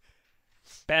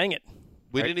 Bang it.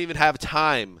 We didn't even have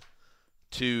time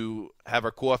to have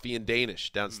our coffee in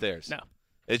Danish downstairs. No.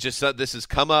 It's just this has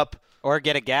come up. Or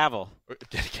get a gavel.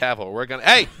 Get a gavel. We're gonna.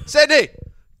 Hey, Sydney,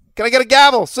 can I get a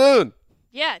gavel soon?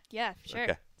 Yeah, sure.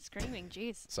 Okay. Screaming,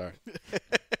 jeez. Sorry.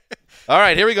 All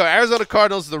right, here we go. Arizona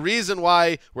Cardinals. The reason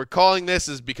why we're calling this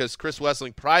is because Chris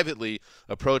Wessling privately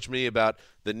approached me about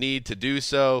the need to do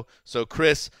so. So,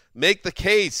 Chris, make the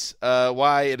case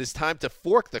why it is time to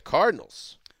fork the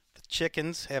Cardinals. The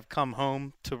chickens have come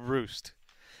home to roost.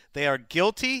 They are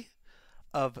guilty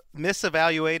of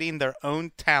misevaluating their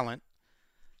own talent.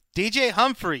 DJ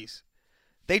Humphries,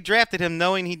 they drafted him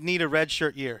knowing he'd need a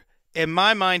redshirt year. In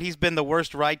my mind, he's been the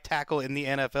worst right tackle in the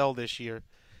NFL this year.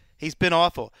 He's been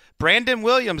awful. Brandon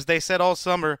Williams, they said all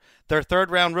summer, their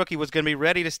third-round rookie was going to be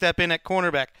ready to step in at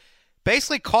cornerback.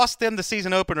 Basically cost them the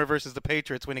season opener versus the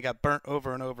Patriots when he got burnt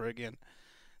over and over again.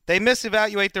 They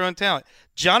misevaluate their own talent.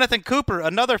 Jonathan Cooper,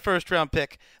 another first-round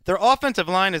pick. Their offensive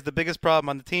line is the biggest problem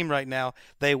on the team right now.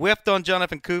 They whiffed on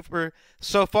Jonathan Cooper.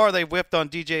 So far, they've whiffed on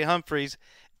DJ Humphries.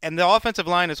 And the offensive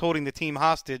line is holding the team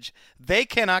hostage. They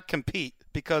cannot compete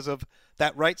because of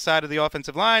that right side of the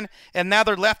offensive line, and now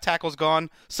their left tackle's gone,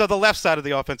 so the left side of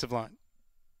the offensive line.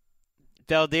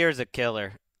 Veldier's a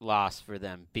killer loss for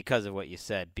them because of what you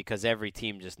said, because every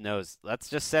team just knows, let's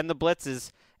just send the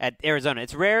blitzes at Arizona.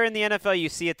 It's rare in the NFL you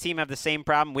see a team have the same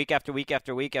problem week after week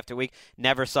after week after week,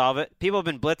 never solve it. People have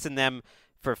been blitzing them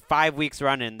for 5 weeks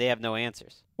running, and they have no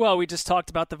answers. Well, we just talked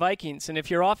about the Vikings, and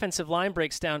if your offensive line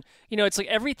breaks down, it's like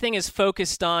everything is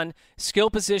focused on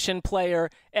skill position player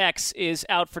X is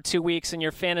out for 2 weeks and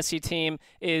your fantasy team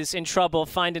is in trouble,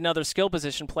 find another skill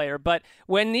position player. But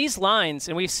when these lines,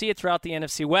 and we see it throughout the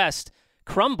NFC West,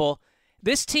 crumble,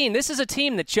 this is a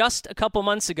team that just a couple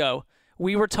months ago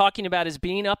we were talking about as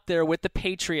being up there with the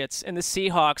Patriots and the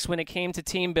Seahawks when it came to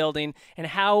team building and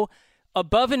how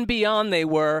above and beyond they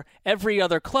were every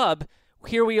other club.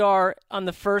 Here we are on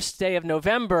the first day of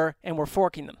November, and we're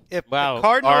forking them. If Wow. the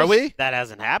Cardinals, Are we? That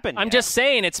hasn't happened I'm yet. just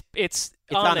saying it's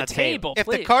on the table. If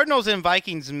the please. Cardinals and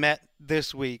Vikings met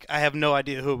this week, I have no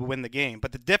idea who would win the game.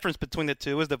 But the difference between the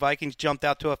two is the Vikings jumped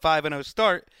out to a 5-0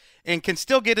 start and can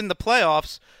still get in the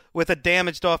playoffs with a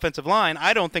damaged offensive line.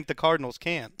 I don't think the Cardinals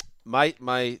can.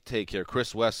 My take here,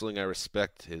 Chris Wessling, I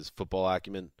respect his football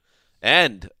acumen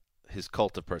and his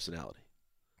cult of personality.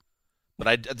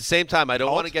 But at the same time, I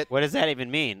don't want to get... What does that even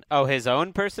mean? Oh, his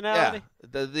own personality?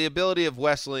 Yeah, the ability of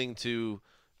Wessling to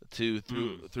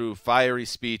through fiery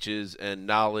speeches and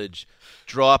knowledge,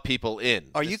 draw people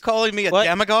in. Are you calling me a What?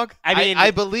 demagogue? I mean,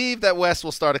 I believe that Wes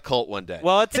will start a cult one day.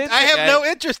 well, it's I have no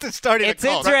interest in starting It's a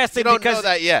cult. interesting you don't because know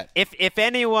that yet. if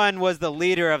anyone was the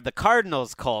leader of the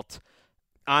Cardinals cult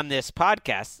on this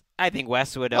podcast, I think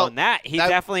Wes would own that. He that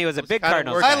definitely was a was big kinda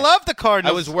Cardinals working. guy. I love the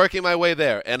Cardinals. I was working my way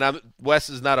there, and Wes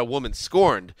is not a woman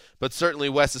scorned, but certainly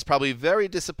Wes is probably very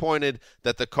disappointed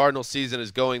that the Cardinal season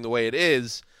is going the way it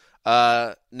is.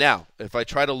 Now, if I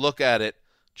try to look at it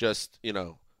just,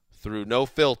 through no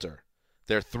filter,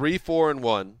 they're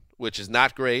 3-4-1, which is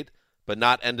not great, but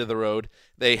not end of the road.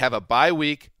 They have a bye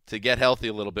week to get healthy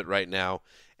a little bit right now,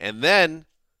 and then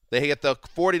they get the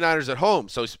 49ers at home.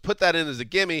 So put that in as a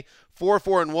gimme,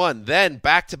 4-4-1, then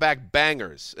back-to-back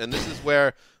bangers. And this is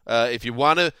where if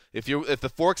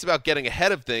the fork's about getting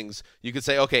ahead of things, you could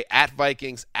say, okay, at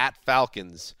Vikings, at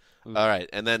Falcons. All right,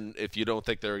 and then if you don't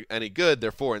think they're any good,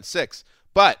 they're 4-6.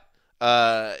 But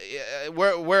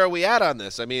where are we at on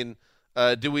this? I mean,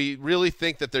 do we really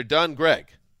think that they're done,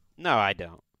 Greg? No, I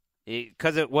don't.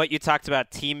 Because of what you talked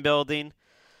about, team building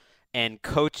and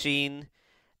coaching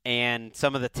and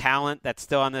some of the talent that's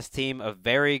still on this team, a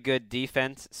very good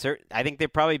defense. I think they're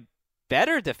probably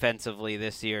better defensively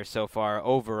this year so far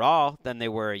overall than they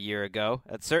were a year ago.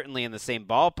 That's certainly in the same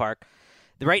ballpark.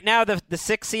 Right now, the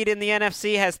 6th seed in the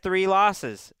NFC has 3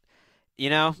 losses.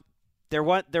 They're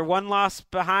one loss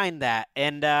behind that,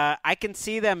 and I can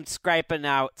see them scraping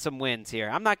out some wins here.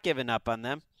 I'm not giving up on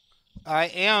them. I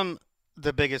am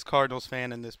the biggest Cardinals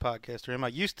fan in this podcast room. I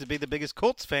used to be the biggest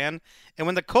Colts fan, and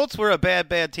when the Colts were a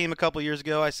bad team a couple years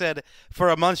ago, I said for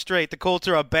a month straight, the Colts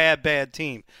are a bad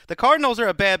team. The Cardinals are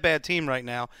a bad team right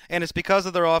now, and it's because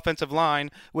of their offensive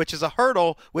line, which is a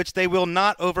hurdle which they will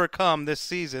not overcome this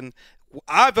season.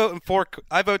 I vote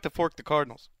to fork the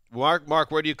Cardinals. Mark,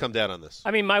 where do you come down on this?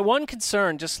 I mean, my one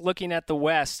concern, just looking at the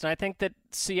West, and I think that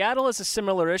Seattle has a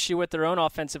similar issue with their own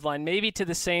offensive line, maybe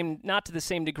not to the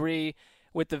same degree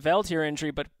with the Veltier injury,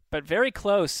 but very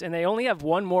close, and they only have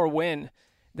one more win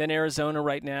than Arizona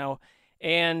right now,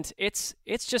 and it's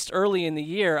just early in the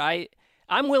year.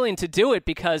 I'm willing to do it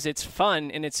because it's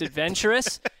fun and it's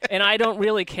adventurous, and I don't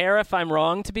really care if I'm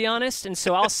wrong, to be honest, and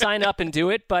so I'll sign up and do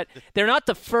it, but they're not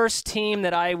the first team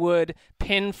that I would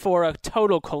pin for a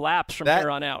total collapse from here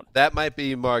on out. That might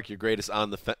be, Mark, your greatest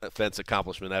on-the-fence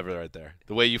accomplishment ever right there,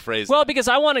 the way you phrased it. Well, because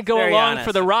I want to go Very along honest.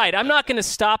 for the ride. I'm not going to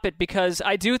stop it because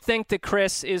I do think that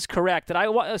Chris is correct, that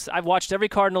I've watched every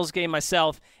Cardinals game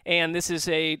myself, and this is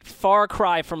a far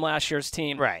cry from last year's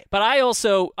team. Right. But I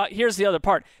also, here's the other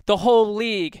part, the whole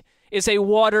league is a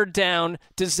watered-down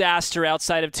disaster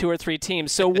outside of 2 or 3 teams.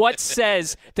 So what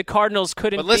says the Cardinals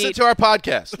couldn't But listen beat... to our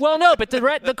podcast. Well, no, but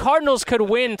the Cardinals could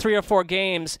win 3 or 4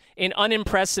 games in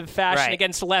unimpressive fashion Right.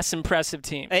 against less impressive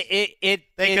teams. They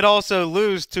could also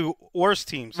lose to worse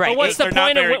teams. Right. But what's They're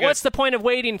not very good. the point of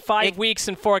waiting 5 weeks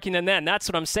and forking them then? That's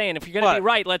what I'm saying. If you're going to be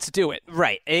right, let's do it.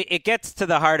 Right. It gets to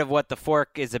the heart of what the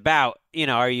fork is about. You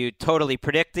know, are you totally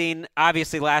predicting?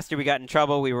 Obviously, last year we got in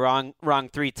trouble. We were wrong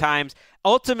 3 times.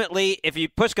 Ultimately, if you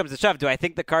push comes to shove, do I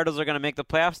think the Cardinals are going to make the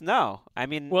playoffs? No. I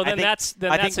mean, Well, then I that's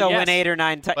think they'll win 8 or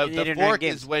 9 But the fork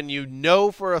games. is when you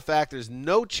know for a fact there's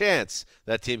no chance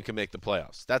that team can make the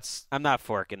playoffs. I'm not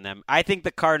forking them. I think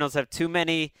the Cardinals have too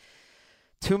many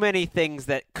things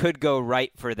that could go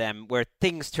right for them where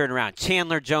things turn around.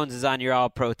 Chandler Jones is on your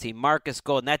All-Pro team. Marcus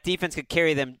Golden. That defense could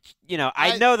carry them. You know,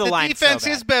 I know the line's defense so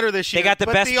bad. is better this year. They got the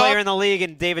but best player in the league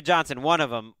in David Johnson, one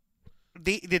of them.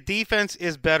 The defense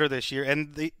is better this year,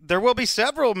 and there will be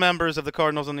several members of the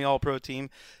Cardinals on the All-Pro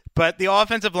team, but the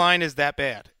offensive line is that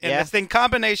bad. And it's in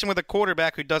combination with a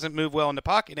quarterback who doesn't move well in the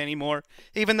pocket anymore,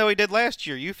 even though he did last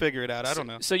year. You figure it out. I don't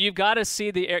know. So you've got to see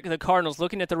the Cardinals,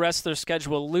 looking at the rest of their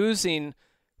schedule, losing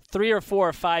 3 or 4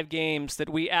 or 5 games that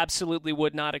we absolutely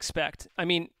would not expect. I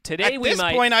mean, today At we this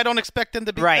might. point, I don't expect them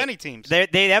to beat any teams.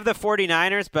 They have the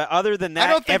 49ers, but other than I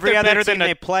don't that, think every they're other better team than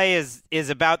they play is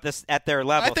about this at their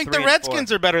level. I think 3 the and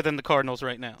Redskins 4. are better than the Cardinals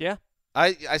right now. Yeah.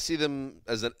 I see them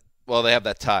as they have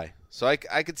that tie. So I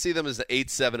could see them as the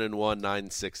 8-7-1,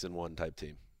 9-6-1 type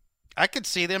team. I could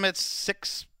see them at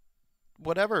 6,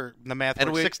 whatever the math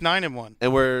And works, 6-9-1.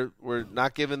 And we're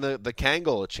not giving the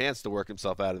Kangol a chance to work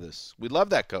himself out of this. We love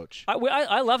that coach.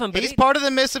 I love him, but He's part of the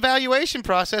misevaluation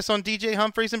process on DJ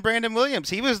Humphries and Brandon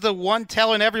Williams. He was the one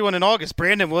telling everyone in August,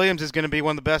 Brandon Williams is going to be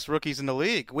one of the best rookies in the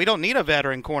league. We don't need a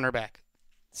veteran cornerback.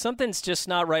 something's just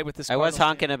not right with this. I was Cardinals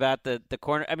honking team. about the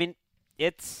corner. I mean,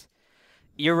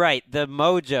 you're right. The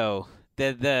mojo,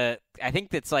 I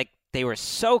think it's like they were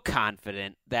so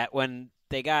confident that when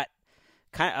they got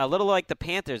kind of a little like the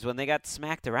Panthers, when they got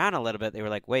smacked around a little bit, they were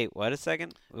like, wait, what a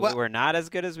second? Well, we're not as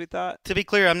good as we thought? To be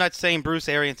clear, I'm not saying Bruce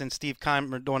Arians and Steve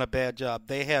Keim are doing a bad job.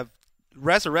 They have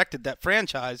resurrected that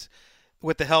franchise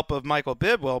with the help of Michael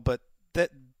Bidwell, but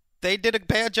they did a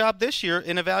bad job this year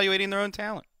in evaluating their own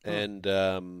talent. And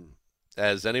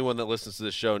as anyone that listens to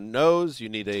this show knows, you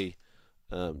need a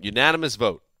unanimous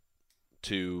vote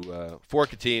to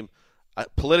fork a team.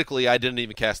 Politically, I didn't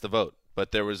even cast the vote,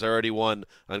 but there was already one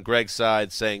on Greg's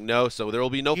side saying no, so there will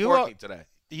be no forking today.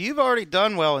 You've already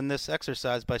done well in this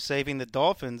exercise by saving the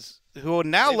Dolphins, who will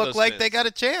now Save look those like fins. they got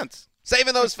a chance.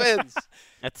 Saving those fins.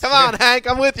 That's Come on, Hank,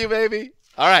 I'm with you, baby.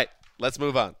 All right, let's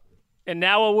move on. And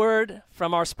now a word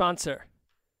from our sponsor.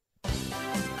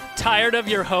 Tired of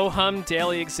your ho-hum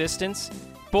daily existence?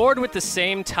 Bored with the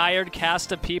same tired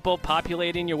cast of people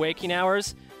populating your waking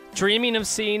hours? Dreaming of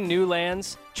seeing new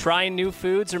lands, trying new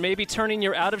foods, or maybe turning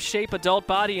your out-of-shape adult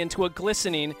body into a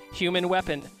glistening human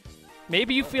weapon?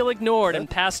 Maybe you feel ignored and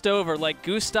passed over like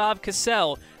Gustav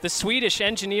Cassel, the Swedish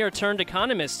engineer turned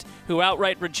economist who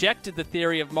outright rejected the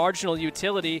theory of marginal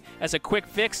utility as a quick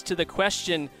fix to the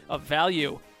question of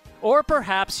value. Or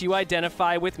perhaps you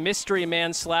identify with mystery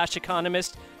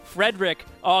man/economist Friedrich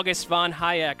August von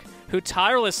Hayek, who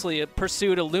tirelessly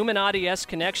pursued Illuminati-esque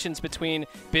connections between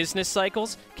business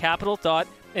cycles, capital thought,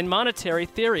 and monetary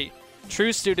theory.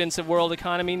 True students of world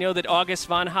economy know that August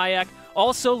von Hayek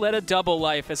also led a double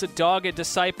life as a dogged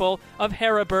disciple of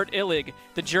Heribert Illig,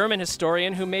 the German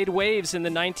historian who made waves in the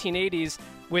 1980s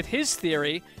with his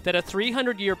theory that a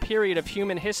 300-year period of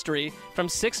human history from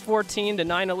 614 to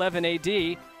 911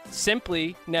 AD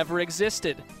simply never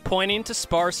existed. Pointing to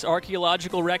sparse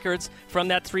archaeological records from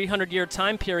that 300-year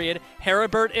time period,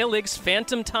 Heribert Illig's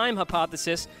phantom time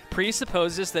hypothesis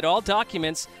presupposes that all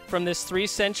documents from this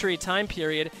 3-century time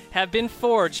period have been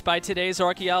forged by today's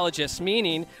archaeologists,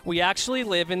 meaning we actually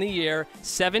live in the year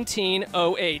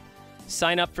 1708.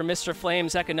 Sign up for Mr.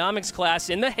 Flame's economics class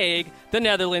in The Hague, the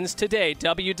Netherlands today.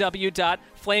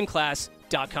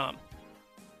 www.flameclass.com.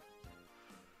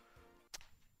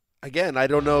 Again, I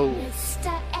don't know.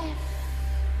 Mr. F.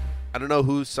 I don't know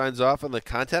who signs off on the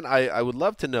content. I would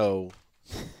love to know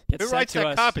Get Who sent writes to that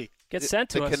us. copy? Get sent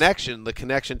to the us.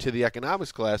 connection to the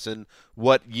economics class and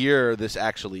what year this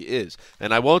actually is.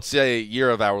 And I won't say year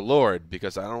of our Lord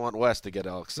because I don't want Wes to get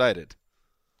all excited.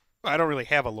 I don't really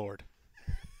have a Lord.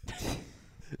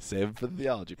 Save it for the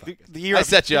theology podcast. The year I of,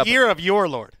 set you the up. year of your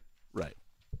Lord. Right.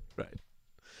 I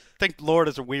think Lord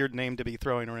is a weird name to be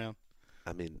throwing around.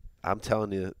 I mean, I'm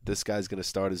telling you, this guy's going to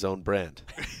start his own brand.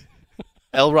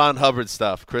 L. Ron Hubbard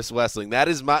stuff, Chris Wessling. That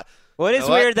is my. Well, it is You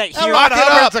know what? weird that L. here. Ron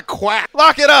Hubbard's a quack.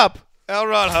 Lock it up. L.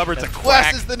 Ron Hubbard's a Wes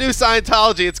quack. is the new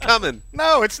Scientology. It's coming.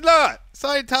 No, it's not.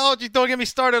 Scientology, don't get me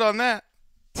started on that.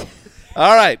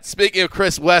 All right. Speaking of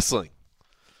Chris Wessling,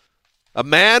 a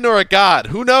man or a god?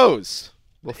 Who knows?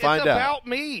 We'll find out. It's about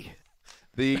me.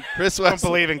 The Chris I don't Wessling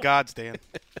believe in God, Stan.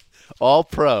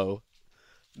 All-Pro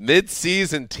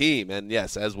mid-season team, and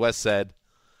yes, as Wes said,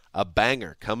 a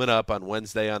banger coming up on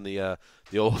Wednesday on the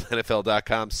old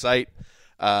NFL.com site.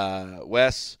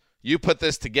 Wes, you put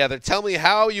this together. Tell me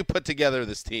how you put together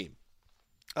this team.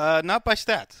 Not by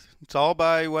stats. It's all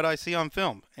by what I see on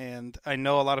film. And I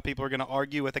know a lot of people are going to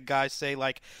argue with a guy say,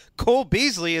 like, Cole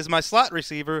Beasley is my slot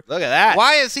receiver. Look at that.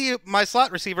 Why is he my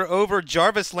slot receiver over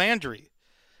Jarvis Landry?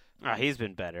 Oh, he's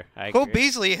been better. I Cole agree.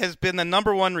 Beasley has been the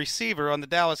number one receiver on the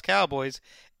Dallas Cowboys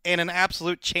and an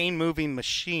absolute chain-moving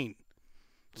machine.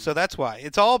 So that's why.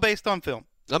 It's all based on film.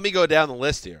 Let me go down the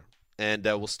list here, and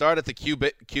we'll start at the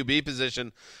QB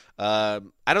position. I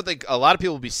don't think a lot of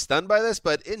people will be stunned by this,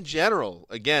 but in general,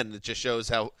 again, it just shows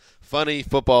how funny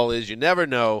football is. You never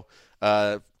know.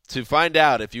 To find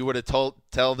out, if you were to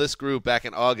tell this group back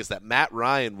in August that Matt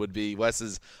Ryan would be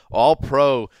Wes's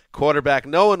all-pro quarterback,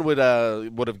 no one would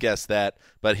have guessed that.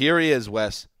 But here he is,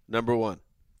 Wes, number one.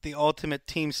 The ultimate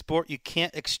team sport. You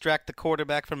can't extract the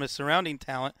quarterback from his surrounding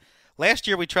talent. Last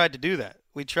year we tried to do that.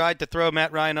 We tried to throw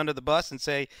Matt Ryan under the bus and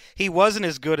say he wasn't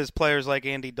as good as players like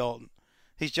Andy Dalton.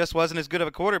 He just wasn't as good of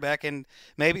a quarterback, and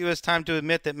maybe it was time to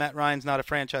admit that Matt Ryan's not a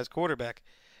franchise quarterback.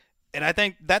 And I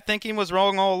think that thinking was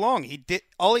wrong all along.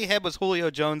 All he had was Julio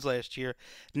Jones last year.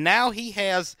 Now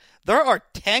there are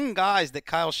 10 guys that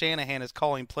Kyle Shanahan is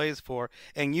calling plays for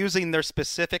and using their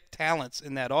specific talents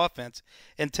in that offense.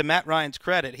 And to Matt Ryan's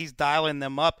credit, he's dialing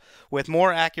them up with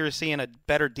more accuracy and a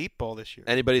better deep ball this year.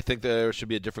 Anybody think there should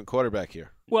be a different quarterback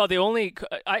here? Well,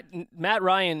 Matt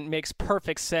Ryan makes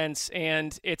perfect sense,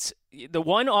 and it's the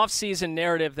one offseason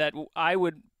narrative that I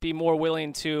would be more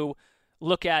willing to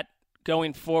look at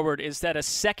going forward is that a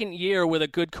second year with a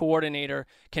good coordinator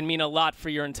can mean a lot for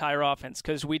your entire offense,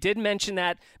 because we did mention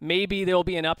that maybe there'll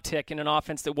be an uptick in an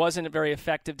offense that wasn't very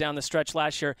effective down the stretch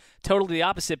last year. Totally the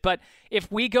opposite. But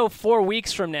if we go 4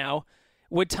 weeks from now,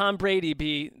 would Tom Brady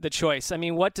be the choice? I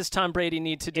mean, what does Tom Brady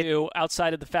need to do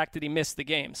outside of the fact that he missed the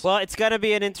games? Well, it's going to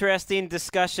be an interesting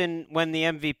discussion when the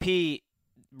MVP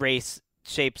race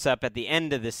shapes up at the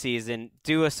end of the season.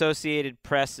 Do Associated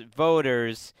Press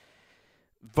voters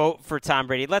vote for Tom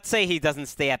Brady? Let's say he doesn't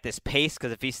stay at this pace,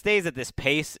 because if he stays at this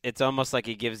pace, it's almost like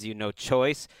he gives you no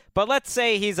choice. But let's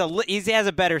say he has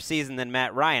a better season than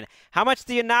Matt Ryan. How much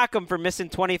do you knock him for missing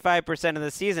 25% of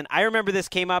the season? I remember this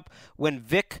came up when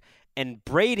Vic and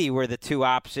Brady were the two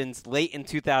options late in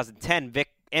 2010. Vic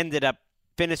ended up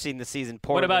finishing the season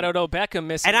poorly. What about Odell Beckham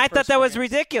missing? And I thought that was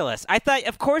ridiculous. I thought,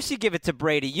 of course you give it to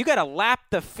Brady. You got to lap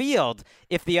the field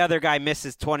if the other guy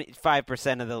misses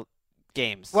 25% of the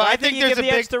games. Well, So I think you there's give a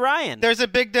the edge to Ryan. There's a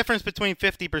big difference between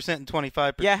 50% and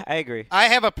 25%. Yeah, I agree. I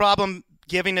have a problem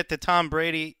giving it to Tom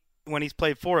Brady when he's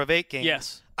played 4 of 8 games.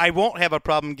 Yes. I won't have a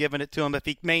problem giving it to him if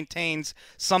he maintains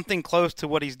something close to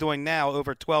what he's doing now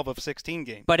over 12 of 16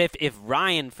 games. But if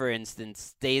Ryan, for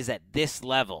instance, stays at this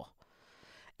level,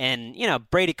 and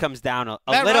Brady comes down a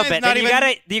little Ryan's bit, not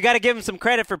then you got to give him some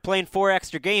credit for playing 4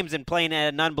 extra games and playing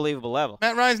at an unbelievable level.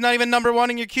 Matt Ryan's not even number 1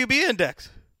 in your QB index.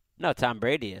 No, Tom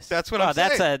Brady is. That's what I'm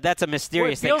saying. That's a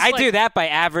mysterious thing. feels I like- do that by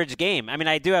average game. I mean,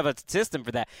 I do have a system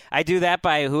for that. I do that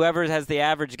by whoever has the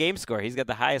average game score. He's got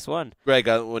the highest one. Greg,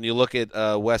 when you look at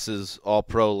Wes's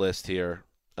all-pro list here,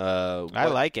 I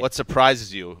like it. What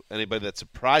surprises you? Anybody that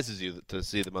surprises you to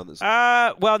see them on this?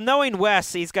 Well, knowing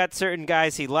Wes, he's got certain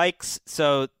guys he likes.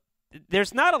 So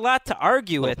there's not a lot to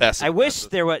argue with. passive I wish aggressive.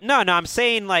 there was. No, I'm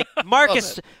saying like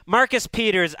Marcus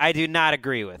Peters, I do not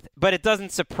agree with. But it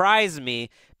doesn't surprise me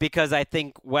because I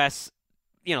think Wes,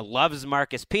 loves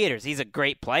Marcus Peters. He's a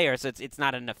great player, so it's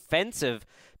not an offensive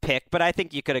pick. But I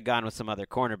think you could have gone with some other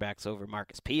cornerbacks over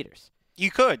Marcus Peters.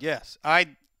 You could, yes.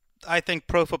 I think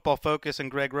Pro Football Focus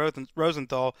and Greg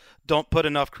Rosenthal don't put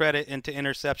enough credit into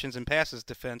interceptions and passes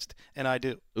defensed, and I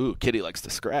do. Ooh, Kitty likes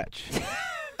to scratch.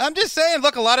 I'm just saying,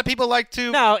 look, a lot of people like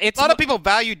to. No, a lot of people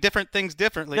value different things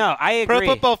differently. No, I agree. Pro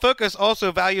Football Focus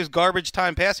also values garbage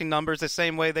time passing numbers the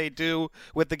same way they do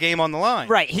with the game on the line.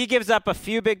 Right. He gives up a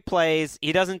few big plays.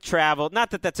 He doesn't travel.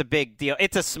 Not that that's a big deal.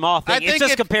 It's a small thing. It's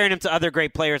just comparing him to other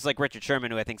great players like Richard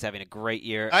Sherman, who I think is having a great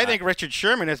year. I think Richard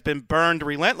Sherman has been burned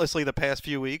relentlessly the past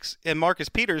few weeks, and Marcus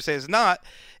Peters has not.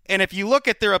 And if you look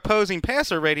at their opposing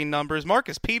passer rating numbers,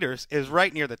 Marcus Peters is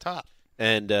right near the top.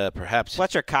 And perhaps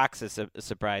Fletcher Cox is a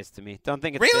surprise to me. Don't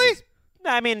think it's really.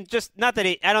 I mean, just not that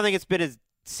I don't think it's been his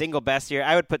single best year.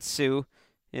 I would put Sue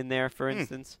in there, for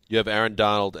instance. you have Aaron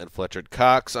Donald and Fletcher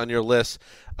Cox on your list,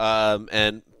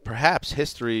 and perhaps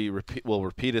history will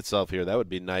repeat itself here. That would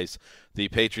be nice. The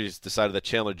Patriots decided that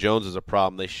Chandler Jones is a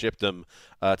problem. They shipped him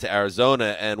to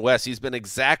Arizona, and Wes, he's been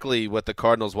exactly what the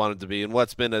Cardinals wanted to be. In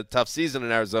what's been a tough season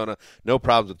in Arizona, no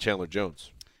problems with Chandler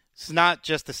Jones. It's not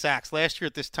just the sacks. Last year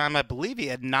at this time, I believe he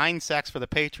had 9 sacks for the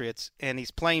Patriots, and he's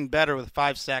playing better with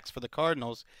 5 sacks for the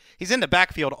Cardinals. He's in the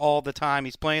backfield all the time.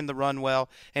 He's playing the run well,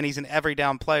 and he's an every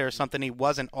down player, something he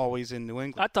wasn't always in New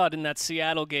England. I thought in that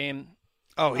Seattle game,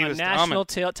 he on was national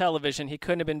television, he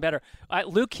couldn't have been better.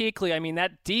 Luke Kuechly, I mean,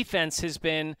 that defense has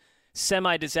been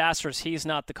semi-disastrous. He's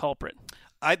not the culprit.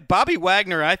 Bobby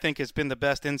Wagner, I think, has been the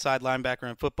best inside linebacker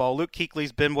in football. Luke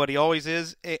Kuechly's been what he always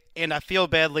is, and I feel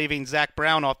bad leaving Zach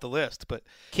Brown off the list. But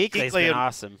Kuechly's been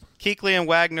awesome. Kuechly and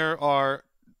Wagner are,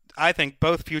 I think,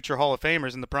 both future Hall of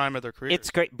Famers in the prime of their career.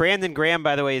 It's great. Brandon Graham,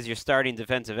 by the way, is your starting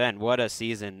defensive end. What a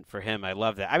season for him. I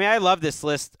love that. I mean, I love this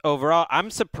list overall.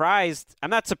 I'm surprised. I'm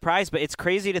not surprised, but it's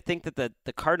crazy to think that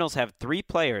the Cardinals have 3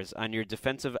 players on your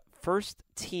defensive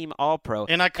first-team All-Pro.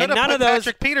 And I could have put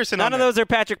Patrick Peterson on None of those are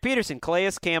Patrick Peterson. Calais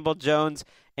Campbell, Jones,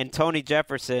 and Tony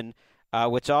Jefferson,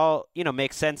 which all,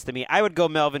 makes sense to me. I would go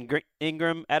Melvin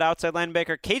Ingram at outside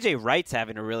linebacker. KJ Wright's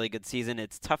having a really good season.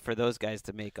 It's tough for those guys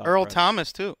to make All-Pro. Earl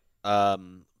Thomas, too.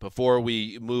 Before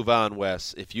we move on,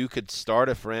 Wes, if you could start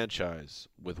a franchise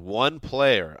with one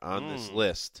player on this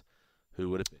list, who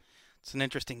would it be? It's an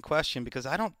interesting question because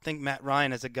I don't think Matt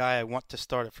Ryan is a guy I want to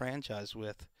start a franchise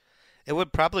with. It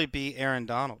would probably be Aaron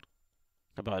Donald.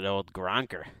 How about old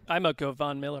Gronker? I might go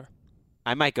Von Miller.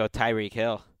 I might go Tyreek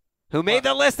Hill, who made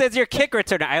the list as your kick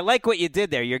returner. I like what you did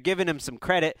there. You're giving him some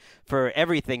credit for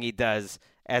everything he does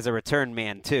as a return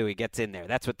man, too. He gets in there.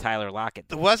 That's what Tyler Lockett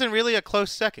did. It wasn't really a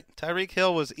close second. Tyreek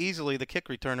Hill was easily the kick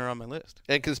returner on my list.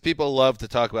 And because people love to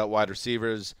talk about wide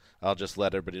receivers, I'll just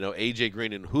let everybody know A.J.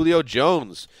 Green and Julio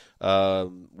Jones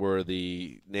were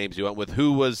the names you went with.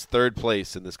 Who was third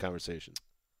place in this conversation?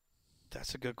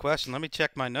 That's a good question. Let me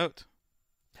check my note.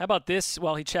 How about this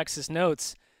while he checks his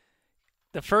notes?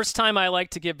 The first time I like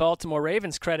to give Baltimore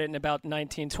Ravens credit in about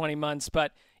 19, 20 months,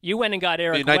 but you went and got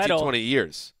Eric Weddle. 19, 20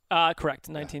 years. Correct,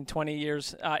 19, 20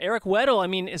 years. Eric Weddle, I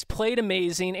mean, has played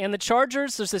amazing. And the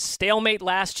Chargers, there's this stalemate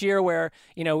last year where,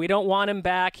 we don't want him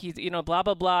back. He's, blah,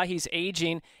 blah, blah. He's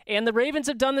aging. And the Ravens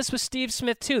have done this with Steve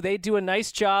Smith, too. They do a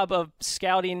nice job of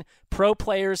scouting pro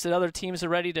players that other teams are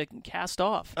ready to cast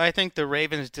off. I think the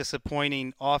Ravens'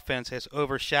 disappointing offense has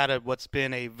overshadowed what's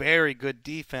been a very good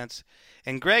defense.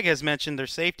 And Greg has mentioned their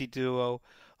safety duo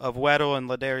of Weddle and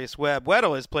Ladarius Webb.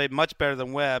 Weddle has played much better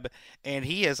than Webb, and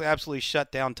he has absolutely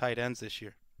shut down tight ends this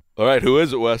year. All right, who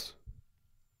is it, Wes?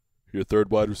 Your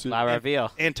third wide receiver? Laraville.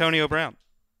 Antonio Brown.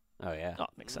 Oh, yeah. Oh,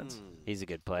 makes sense. He's a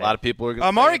good player. A lot of people are going to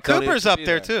Amari Cooper's up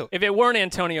there, too. If it weren't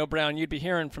Antonio Brown, you'd be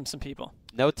hearing from some people.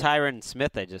 No Tyron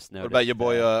Smith, I just noticed. What about your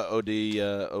boy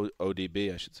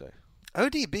ODB, I should say?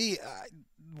 ODB,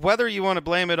 whether you want to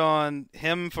blame it on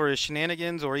him for his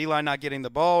shenanigans or Eli not getting the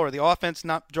ball or the offense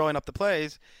not drawing up the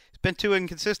plays, it's been too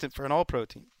inconsistent for an All-Pro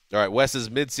team. All right, Wes's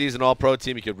Midseason All-Pro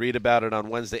team. You can read about it on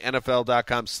Wednesday,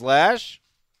 NFL.com/.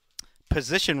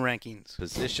 Position rankings.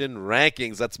 Position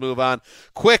rankings. Let's move on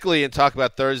quickly and talk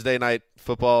about Thursday night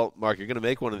football. Mark, you're going to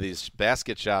make one of these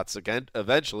basket shots again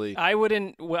eventually. I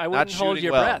wouldn't hold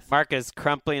your breath. Mark is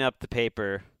crumpling up the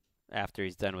paper after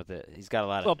he's done with it. He's got a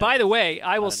lot of Well, by the way,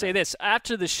 I will say this.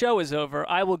 After the show is over,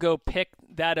 I will go pick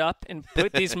that up and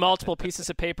put these multiple pieces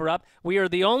of paper up. We are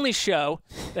the only show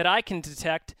that I can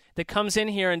detect that comes in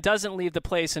here and doesn't leave the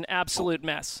place an absolute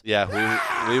mess.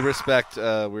 Yeah, we respect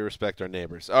our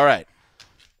neighbors. All right.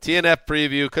 TNF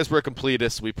preview, because we're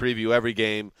completists, we preview every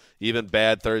game, even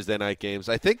bad Thursday night games.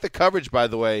 I think the coverage, by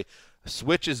the way,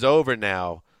 switches over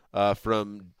now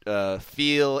from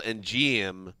Feel and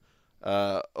GM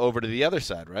over to the other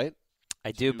side, right?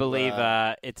 I do believe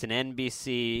it's an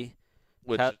NBC.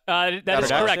 That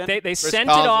is correct. They sent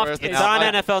it Collinsworth off. It's on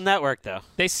NFL Network, though.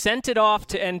 They sent it off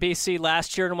to NBC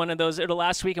last year in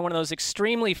last week in one of those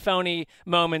extremely phony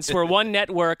moments where one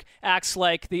network acts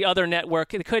like the other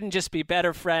network. It couldn't just be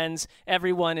better friends.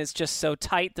 Everyone is just so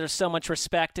tight. There's so much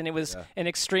respect, and it was an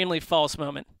extremely false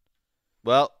moment.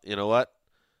 Well, you know what?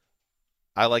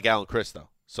 I like Alan Chris, though.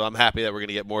 So I'm happy that we're going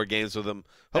to get more games with him.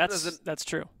 Hope That's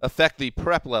true. Affect the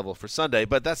prep level for Sunday,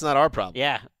 but that's not our problem.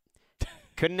 Yeah.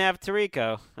 Couldn't have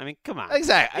Tirico. I mean, come on.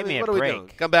 Exactly. Give me a what are we break. doing?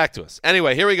 Come back to us.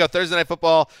 Anyway, here we go. Thursday Night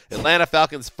Football. Atlanta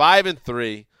Falcons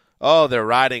 5-3. Oh, they're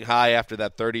riding high after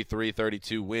that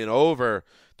 33-32 win over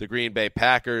the Green Bay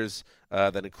Packers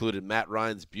that included Matt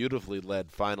Ryan's beautifully led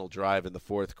final drive in the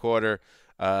fourth quarter.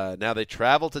 Now they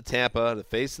travel to Tampa to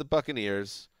face the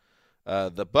Buccaneers.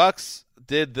 The Bucs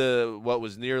did what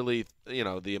was nearly,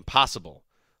 the impossible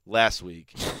last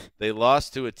week. They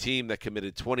lost to a team that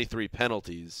committed 23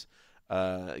 penalties.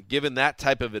 Given that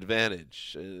type of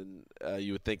advantage, and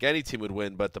you would think any team would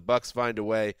win, but the Bucs find a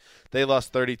way. They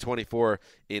lost 30-24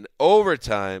 in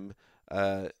overtime.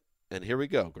 And here we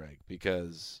go, Greg,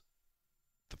 because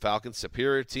the Falcons'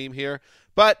 superior team here.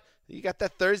 But you got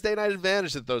that Thursday night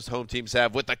advantage that those home teams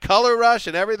have with the color rush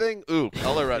and everything. Ooh,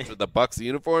 color rush with the Bucs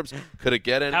uniforms. Could it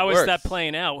get any How worse? is that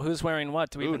playing out? Who's wearing what?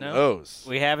 Do we even know? Who knows?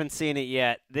 We haven't seen it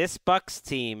yet. This Bucs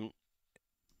team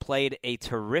played a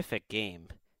terrific game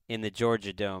in the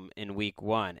Georgia Dome in Week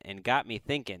 1 and got me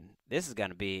thinking this is going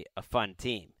to be a fun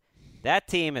team. That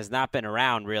team has not been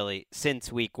around really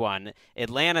since Week 1.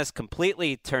 Atlanta's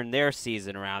completely turned their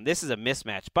season around. This is a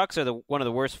mismatch. Bucs are one of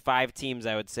the worst 5 teams,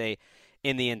 I would say,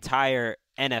 in the entire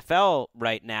NFL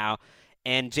right now.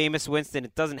 And Jameis Winston,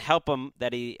 it doesn't help him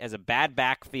that he has a bad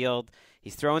backfield.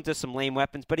 He's throwing to some lame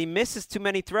weapons, but he misses too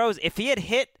many throws. If he had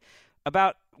hit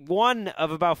about one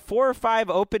of about 4 or 5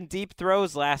 open deep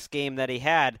throws last game that he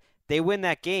had, they win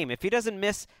that game. If he doesn't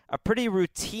miss a pretty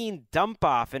routine dump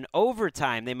off in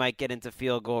overtime, they might get into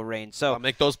field goal range. So I'll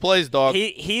make those plays, dog.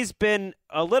 He's been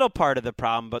a little part of the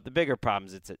problem, but the bigger problem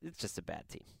is it's just a bad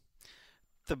team.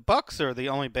 The Bucs are the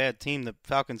only bad team the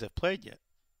Falcons have played yet.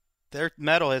 Their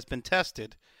mettle has been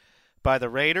tested by the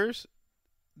Raiders,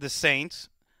 the Saints,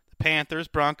 the Panthers,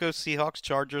 Broncos, Seahawks,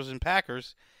 Chargers, and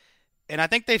Packers. And I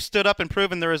think they've stood up and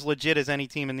proven they're as legit as any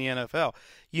team in the NFL.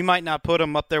 You might not put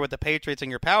them up there with the Patriots in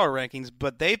your power rankings,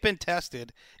 but they've been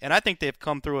tested, and I think they've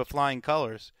come through with flying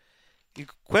colors. You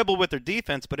quibble with their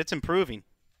defense, but it's improving.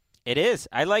 It is.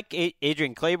 I like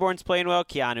Adrian Claiborne's playing well.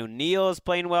 Keanu Neal is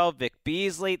playing well. Vic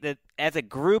Beasley. As a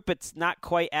group, it's not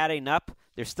quite adding up.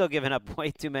 They're still giving up way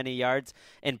too many yards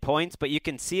and points, but you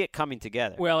can see it coming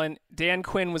together. Well, and Dan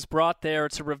Quinn was brought there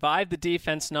to revive the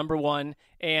defense, number one,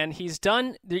 and he's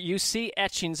done – you see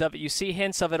etchings of it. You see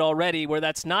hints of it already where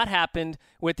that's not happened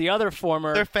with the other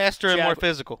former – They're faster and more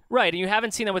physical. Right, and you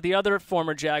haven't seen that with the other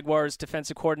former Jaguars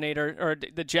defensive coordinator or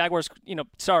the Jaguars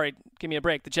 – sorry, give me a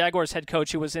break. The Jaguars head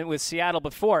coach who was in with Seattle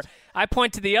before. I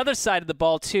point to the other side of the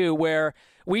ball, too, where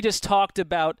we just talked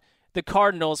about – the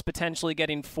Cardinals potentially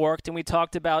getting forked, and we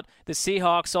talked about the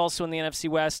Seahawks also in the NFC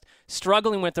West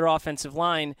struggling with their offensive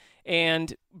line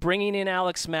and bringing in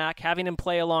Alex Mack, having him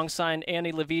play alongside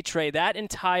Andy Levitre. That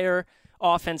entire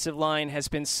offensive line has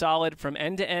been solid from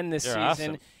end to end this season,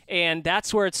 awesome. And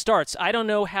that's where it starts. I don't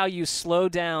know how you slow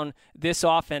down this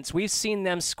offense. We've seen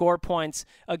them score points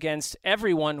against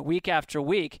everyone week after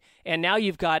week, and now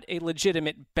you've got a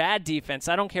legitimate bad defense.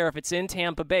 I don't care if it's in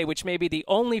Tampa Bay, which may be the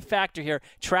only factor here.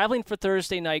 Traveling for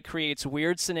Thursday night creates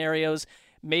weird scenarios.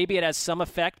 Maybe it has some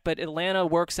effect, but Atlanta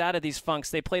works out of these funks.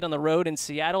 They played on the road in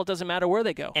Seattle. It doesn't matter where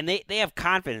they go. And they have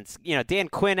confidence. Dan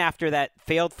Quinn, after that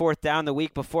failed fourth down the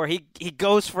week before, he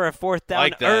goes for a fourth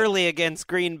down early against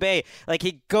Green Bay. Like,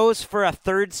 he goes for a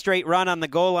third straight run on the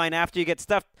goal line after you get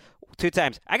stuffed 2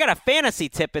 times. I got a fantasy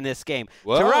tip in this game.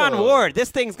 Whoa. Teron Ward,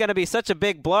 this thing's going to be such a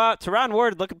big blowout. Teron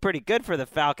Ward looking pretty good for the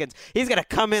Falcons. He's going to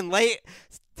come in late.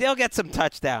 They'll get some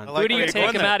touchdowns. Who do you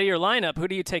take him out of your lineup? Who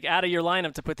do you take out of your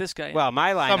lineup to put this guy in? Well,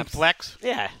 my lineup. Some flex.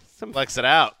 Yeah. Flex it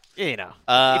out.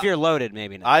 If you're loaded,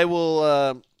 maybe not. I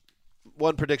will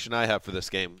one prediction I have for this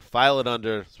game. File it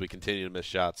under as we continue to miss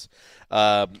shots.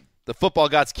 The football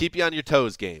gods keep you on your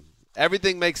toes game.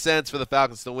 Everything makes sense for the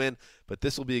Falcons to win, but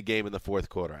this will be a game in the fourth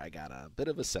quarter. I got a bit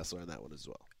of a Sessler on that one as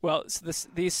well. Well,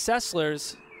 these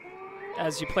Sesslers,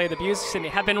 as you play the music, Sydney,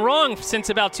 have been wrong since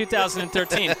about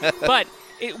 2013. But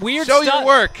Weird Show stuff, your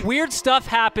work. Weird stuff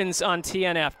happens on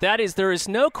TNF. There is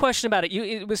no question about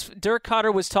it. Dirk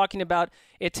Cotter was talking about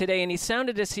it today, and he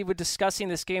sounded as he was discussing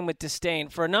this game with disdain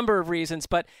for a number of reasons.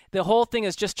 But the whole thing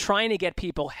is just trying to get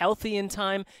people healthy in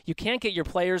time. You can't get your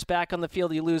players back on the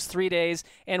field. You lose 3 days,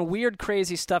 and weird,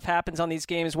 crazy stuff happens on these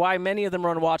games. Why many of them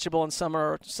are unwatchable and some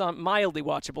are mildly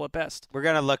watchable at best. We're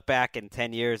gonna look back in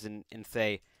 10 years and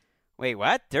say, wait,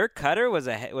 what? Dirk Cutter was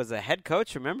a head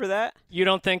coach. Remember that? You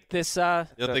don't think this? You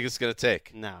don't think it's going to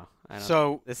take? No, I don't.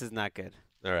 So this is not good.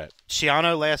 All right.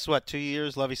 Shiano last 2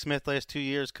 years. Lovie Smith last 2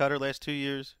 years. Cutter last 2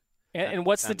 years. And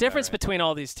what's the Sounds difference about right. between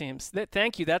all these teams?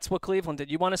 Thank you. That's what Cleveland did.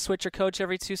 You want to switch your coach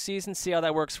every 2 seasons? See how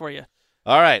that works for you.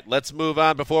 All right, let's move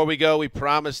on. Before we go, we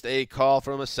promised a call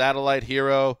from a satellite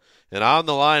hero, and on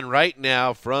the line right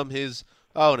now from his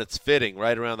and it's fitting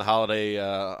right around the holiday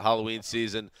Halloween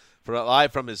season,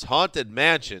 live from his haunted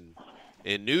mansion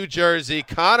in New Jersey,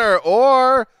 Connor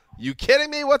Orr. You kidding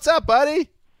me? What's up, buddy?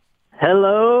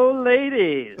 Hello,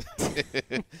 ladies.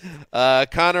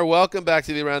 Connor, welcome back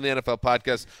to the Around the NFL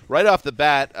podcast. Right off the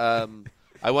bat,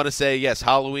 I want to say, yes,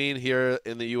 Halloween here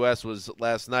in the U.S. was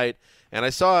last night, and I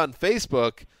saw on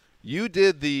Facebook you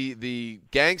did the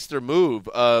gangster move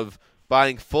of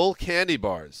buying full candy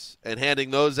bars and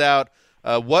handing those out.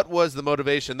 What was the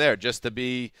motivation there? Just to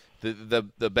be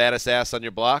the baddest ass on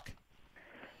your block?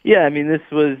 Yeah, I mean, this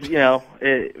was,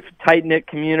 a tight-knit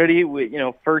community.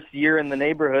 First year in the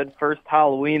neighborhood, first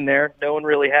Halloween there. No one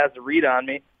really has a read on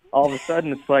me. All of a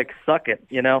sudden, it's like, suck it,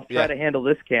 Try to handle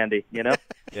this candy,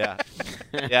 Yeah.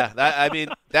 Yeah.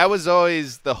 That was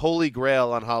always the holy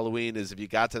grail on Halloween is if you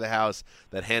got to the house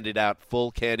that handed out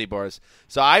full candy bars.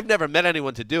 So I've never met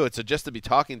anyone to do it. So just to be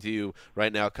talking to you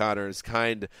right now, Connor, is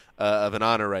kind of an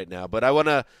honor right now. But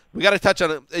we got to touch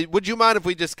on it. Would you mind if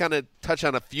we just kind of touch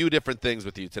on a few different things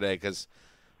with you today? Because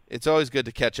it's always good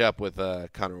to catch up with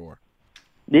Connor Orr.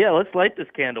 Yeah, let's light this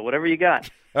candle. Whatever you got.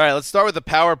 All right, let's start with the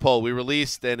power poll we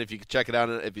released, and if you check it out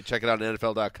on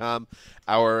NFL.com,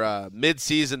 our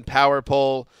mid-season power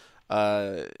poll.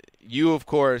 You, of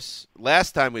course,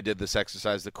 last time we did this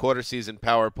exercise, the quarter-season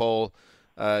power poll,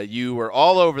 you were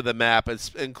all over the map,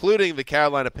 including the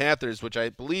Carolina Panthers, which I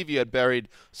believe you had buried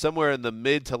somewhere in the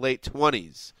mid to late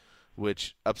 20s,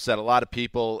 which upset a lot of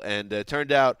people, and it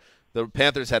turned out the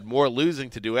Panthers had more losing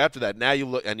to do after that. Now you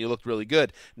looked really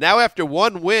good. Now after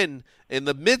one win in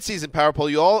the midseason power poll,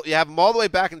 you have them all the way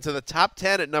back into the top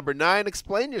 10 at number 9.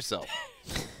 Explain yourself.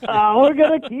 We're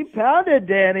gonna keep pounding,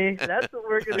 Danny. That's what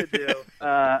we're gonna do.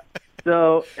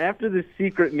 So after the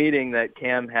secret meeting that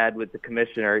Cam had with the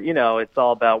commissioner, it's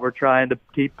all about we're trying to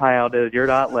keep pounding. You're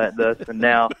not letting us, and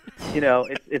now,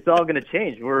 it's all going to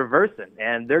change. We're reversing,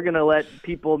 and they're going to let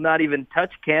people not even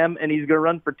touch Cam, and he's going to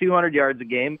run for 200 yards a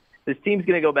game. This team's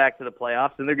going to go back to the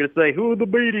playoffs, and they're going to say, "Who the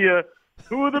media?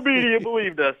 Who the media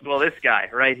believed us?" Well, this guy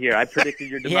right here. I predicted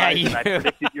your demise, and I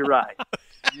predicted you're right.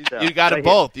 You got them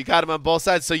both. You got them on both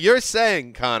sides. So you're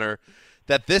saying, Connor,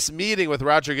 that this meeting with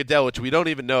Roger Goodell, which we don't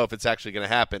even know if it's actually going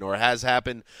to happen or has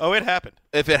happened. Oh, it happened.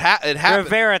 If it happened.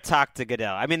 Rivera talked to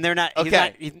Goodell. I mean, they're not.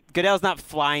 Okay. Goodell's not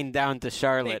flying down to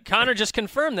Charlotte. Hey, Connor just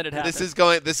confirmed that it happened.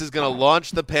 This is going to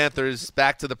launch the Panthers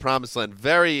back to the promised land.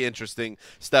 Very interesting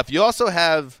stuff. You also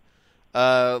have.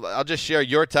 I'll just share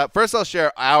your top. First, I'll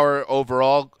share our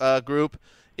overall group.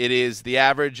 It is the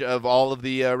average of all of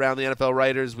the around the NFL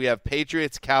writers. We have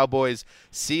Patriots, Cowboys,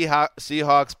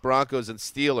 Seahawks, Broncos, and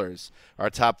Steelers. Our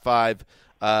top 5.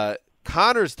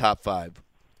 Connor's top 5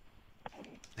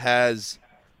 has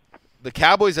the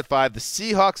Cowboys at 5, the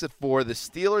Seahawks at 4, the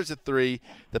Steelers at 3,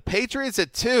 the Patriots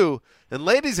at 2, and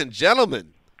ladies and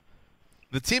gentlemen,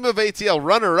 the team of ATL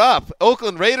runner-up,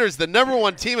 Oakland Raiders, the number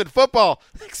 1 team in football.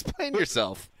 Explain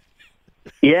yourself.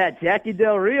 Yeah, Jackie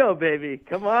Del Rio, baby.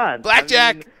 Come on.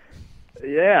 Blackjack.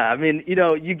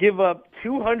 You give up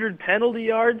 200 penalty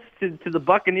yards to the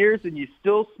Buccaneers, and you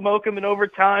still smoke them in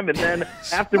overtime, and then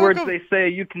afterwards they say, "Are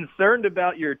you concerned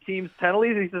about your team's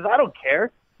penalties?" And he says, "I don't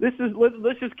care. Let's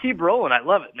just keep rolling." I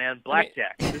love it, man.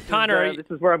 Blackjack. Connor, this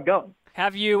is where I'm going.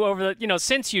 Have you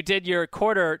since you did your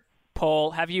quarter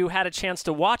poll, have you had a chance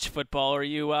to watch football, or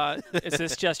is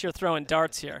this just you're throwing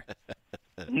darts here?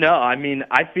 No,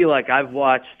 I feel like I've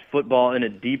watched football in a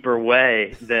deeper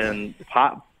way than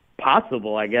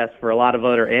possible, I guess, for a lot of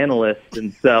other analysts.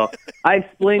 And so I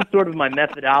explained sort of my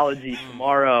methodology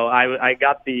tomorrow. I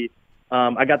got the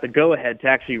go-ahead to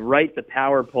actually write the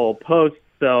power poll post.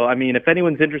 So, if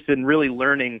anyone's interested in really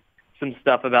learning some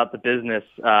stuff about the business,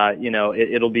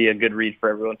 it'll be a good read for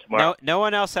everyone tomorrow. No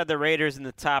one else had the Raiders in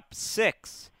the top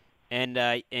 6, and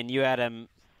you had them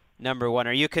number 1.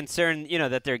 Are you concerned,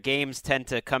 that their games tend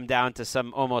to come down to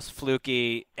some almost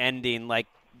fluky ending like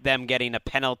them getting a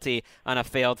penalty on a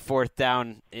failed fourth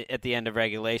down at the end of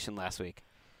regulation last week.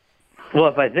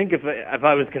 Well, if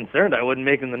I was concerned, I wouldn't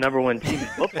make them the number one team in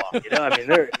football. I mean,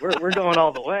 we're going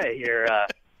all the way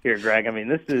here, Greg. I mean,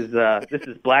 this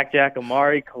is Blackjack,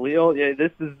 Amari, Khalil. Yeah,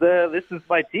 this is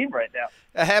my team right now.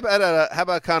 How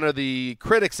about Connor, the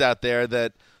critics out there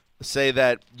that say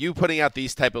that you putting out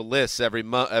these type of lists every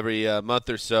month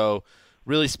or so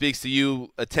really speaks to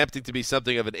you attempting to be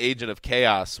something of an agent of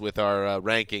chaos with our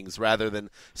rankings rather than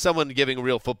someone giving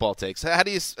real football takes. How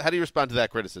do you respond to that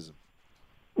criticism?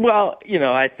 Well,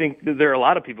 I think there are a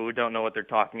lot of people who don't know what they're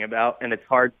talking about, and it's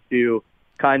hard to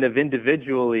kind of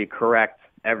individually correct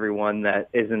everyone that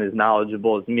isn't as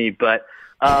knowledgeable as me. But,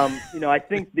 I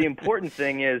think the important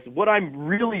thing is what I'm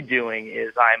really doing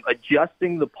is I'm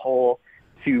adjusting the poll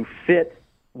to fit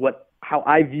how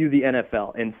I view the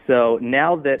NFL. And so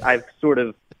now that I've sort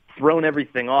of thrown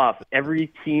everything off,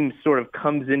 every team sort of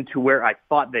comes into where I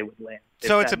thought they would land.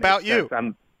 So it's about you.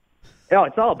 No,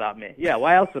 it's all about me. Yeah,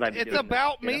 why else would I be doing It's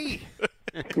about this, me.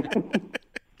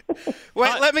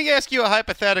 Wait, let me ask you a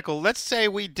hypothetical. Let's say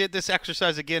we did this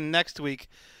exercise again next week.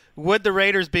 Would the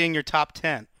Raiders be in your top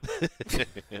 10?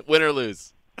 Win or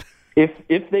lose?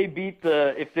 If they beat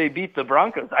the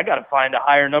Broncos, I got to find a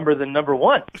higher number than number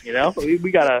one.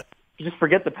 We got to just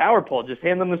forget the power poll. Just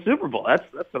hand them the Super Bowl.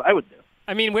 That's what I would do.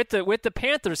 I mean, with the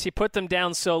Panthers, he put them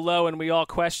down so low, and we all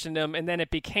questioned him, and then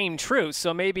it became true.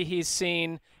 So maybe he's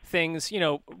seen things,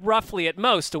 roughly at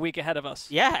most a week ahead of us.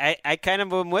 Yeah, I kind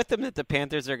of am with him that the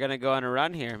Panthers are going to go on a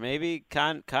run here. Maybe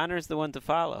Connor's the one to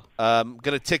follow. I'm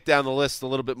going to tick down the list a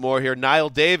little bit more here. Niall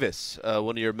Davis,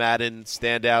 one of your Madden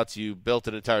standouts. You built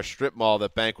an entire strip mall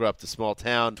that bankrupted a small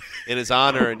town in his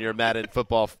honor in your Madden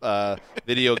football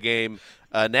video game.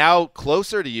 Now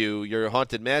closer to you, your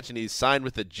haunted mansion. He's signed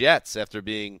with the Jets after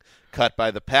being cut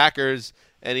by the Packers.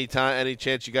 Any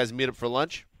chance you guys meet up for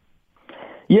lunch?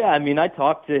 Yeah, I mean, I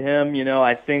talked to him.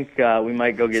 I think we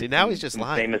might go get now he's just some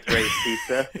lying. Famous Ray's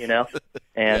pizza.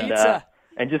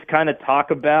 And just kind of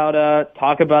talk about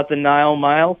the Nile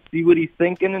Mile, see what he's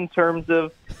thinking in terms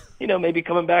of, maybe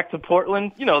coming back to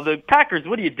Portland. The Packers.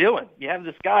 What are you doing? You have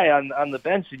this guy on the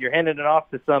bench, and you're handing it off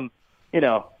to some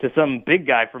big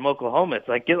guy from Oklahoma. It's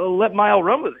like, let Mile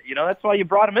run with it. That's why you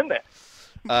brought him in there.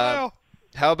 How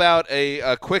about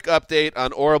a quick update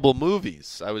on Orrible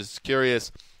Movies? I was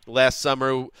curious. Last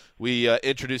summer, we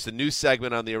introduced a new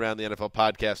segment on the Around the NFL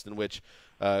podcast in which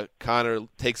Connor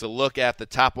takes a look at the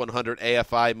top 100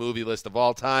 AFI movie list of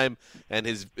all time and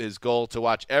his goal to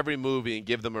watch every movie and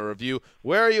give them a review.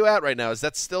 Where are you at right now? Is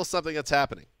that still something that's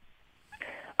happening?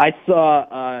 I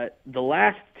saw the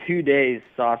last 2 days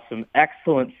saw some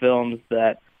excellent films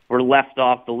that were left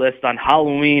off the list. On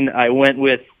Halloween, I went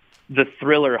with the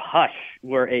thriller Hush,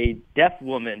 where a deaf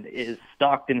woman is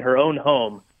stalked in her own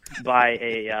home by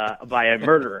a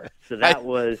murderer. So that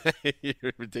was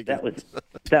ridiculous.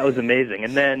 That was amazing.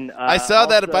 And then I saw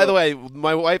that. By the way,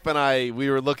 my wife and we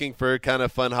were looking for kind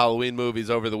of fun Halloween movies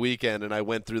over the weekend, and I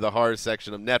went through the horror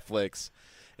section of Netflix.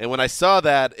 And when I saw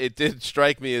that, it did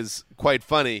strike me as quite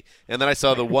funny. And then I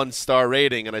saw the 1-star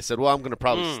rating, and I said, well, I'm going to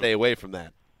probably stay away from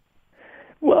that.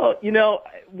 Well,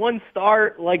 1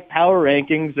 star, like power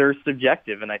rankings, are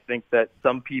subjective, and I think that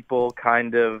some people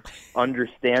kind of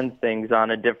understand things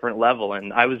on a different level.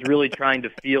 And I was really trying to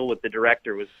feel what the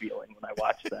director was feeling when I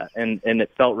watched that, and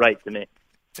it felt right to me.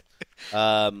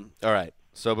 All right.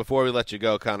 So before we let you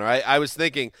go, Connor, I was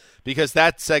thinking, because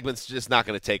that segment's just not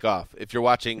going to take off. If you're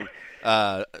watching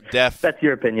Deaf. That's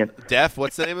your opinion. Deaf,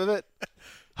 what's the name of it?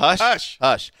 Hush.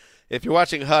 Hush. If you're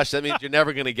watching Hush, that means you're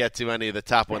never going to get to any of the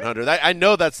top 100. I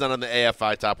know that's not on the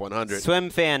AFI top 100. Swim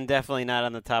Fan, definitely not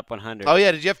on the top 100. Oh,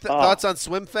 yeah. Did you have thoughts on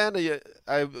Swim Fan?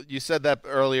 You said that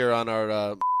earlier on our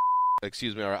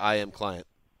our IM client.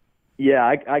 Yeah,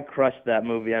 I crushed that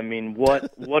movie. I mean,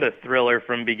 what a thriller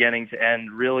from beginning to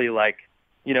end. Really, early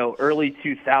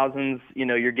 2000s,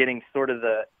 you're getting sort of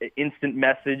the instant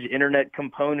message internet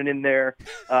component in there,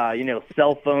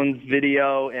 cell phones,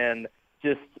 video, and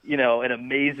just, an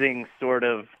amazing sort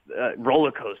of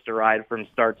roller coaster ride from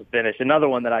start to finish. Another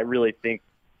one that I really think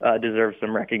deserves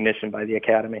some recognition by the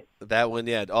Academy. That one,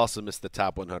 yeah, also missed the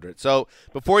top 100. So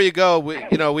before you go,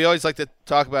 we always like to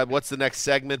talk about what's the next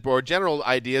segment or general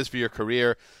ideas for your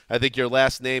career. I think your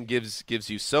last name gives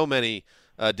you so many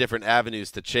different avenues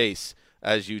to chase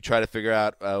as you try to figure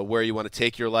out where you want to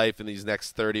take your life in these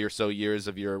next 30 or so years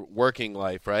of your working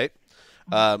life, right?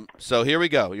 So here we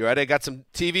go. You ready? I got some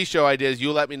TV show ideas.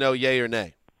 You let me know yay or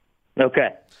nay. Okay.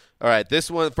 All right.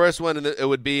 First one, it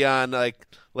would be on,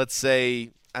 let's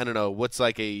say, I don't know, what's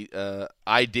like a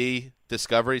ID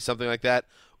Discovery, something like that.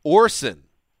 Orson.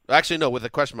 Actually, no, with a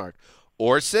question mark.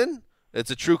 Orson, It's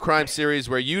a true crime series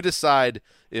where you decide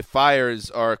if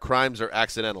fires are crimes or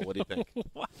accidental. What do you think?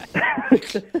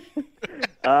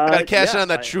 Gotta cash in on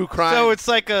that true crime. So it's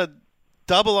like a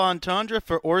double entendre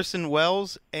for Orson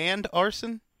Welles and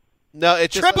arson? No,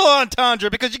 it's triple entendre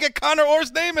because you get Connor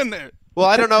Orr's name in there. Well,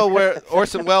 I don't know where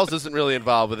Orson Welles isn't really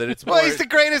involved with it. It's more, well, he's the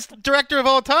greatest director of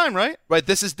all time, right? Right.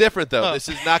 This is different, though. This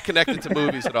is not connected to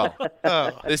movies at all.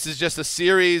 This is just a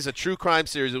series, a true crime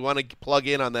series. We want to plug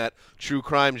in on that true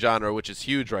crime genre, which is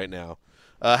huge right now.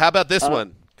 How about this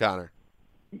one, Connor?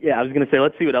 Yeah, I was going to say,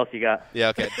 let's see what else you got.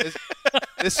 Yeah, okay.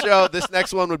 This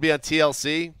next one would be on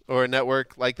TLC or a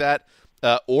network like that.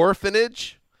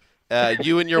 Orphanage.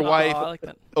 You and your wife like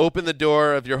open the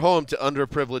door of your home to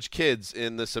underprivileged kids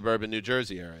in the suburban New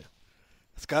Jersey area.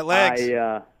 It's got legs.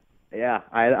 I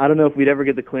don't know if we'd ever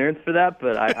get the clearance for that,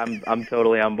 but I'm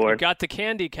totally on board. Got the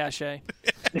candy cachet.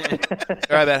 All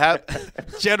right, man.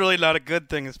 Generally not a good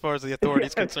thing as far as the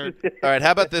authorities concerned. All right,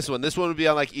 how about this one? This one would be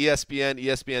on like ESPN,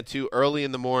 ESPN2, early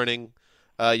in the morning.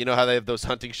 You know how they have those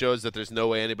hunting shows that there's no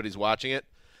way anybody's watching it?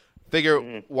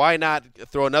 Figure, why not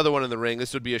throw another one in the ring?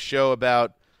 This would be a show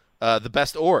about the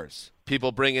best oars.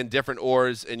 People bring in different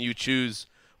oars, and you choose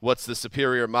what's the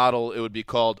superior model. It would be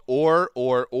called Oar.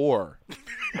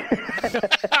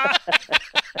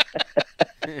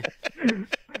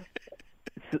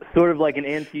 Sort of like an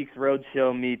Antiques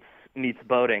Roadshow meets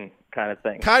boating kind of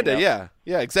thing. Kind of, yeah.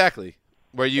 Yeah, exactly.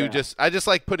 Where you I just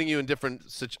like putting you in different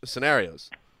scenarios.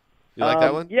 You like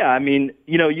that one? Yeah, I mean,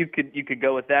 you could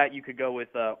go with that. You could go with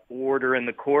Order in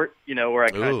the Court, where I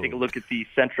kind of take a look at the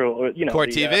central, Court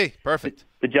TV, perfect.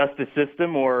 The justice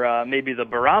system, or maybe the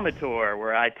barometer,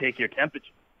 where I take your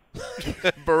temperature.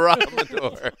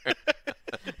 Barometer.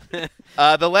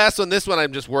 The last one, this one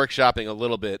I'm just workshopping a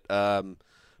little bit,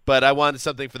 but I wanted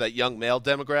something for that young male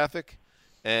demographic,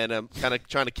 and I'm kind of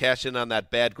trying to cash in on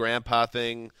that bad grandpa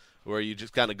thing, where you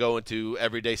just kind of go into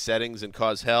everyday settings and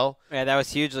cause hell. Yeah, that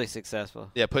was hugely successful.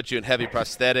 Yeah, put you in heavy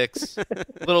prosthetics.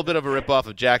 A little bit of a ripoff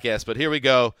of Jackass, but here we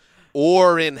go.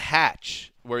 Or in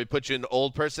Hatch, where we put you in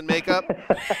old person makeup,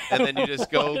 and then you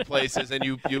just go places, and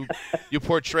you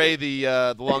portray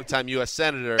the longtime U.S.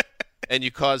 Senator, and you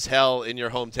cause hell in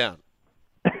your hometown.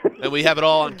 And we have it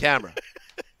all on camera.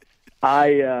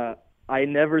 I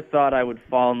never thought I would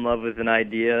fall in love with an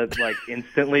idea like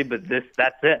instantly, but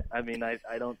that's it. I mean, I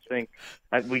don't think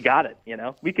we got it.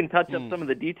 We can touch up some of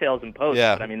the details in post,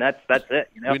 but I mean that's it.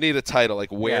 We need a title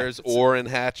like "Where's Orrin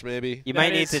Hatch?" Maybe you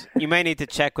might need to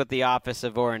check with the office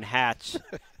of Orrin Hatch,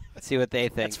 see what they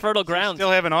think. It's fertile ground.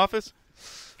 Still have an office?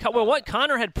 Well, what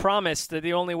Connor had promised that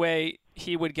the only way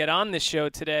he would get on this show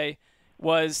today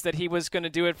was that he was going to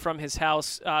do it from his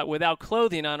house without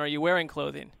clothing on. Are you wearing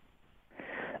clothing?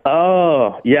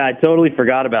 Oh, yeah, I totally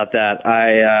forgot about that.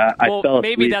 I fell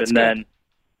asleep maybe that's and good. then,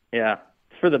 yeah,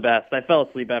 it's for the best. I fell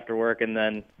asleep after work, and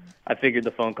then I figured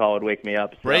the phone call would wake me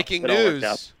up. So breaking it all worked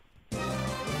out. news.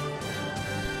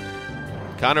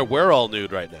 Connor, we're all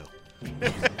nude right now.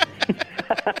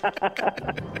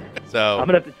 So I'm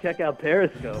going to have to check out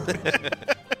Periscope.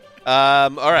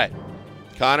 All right.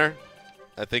 Connor,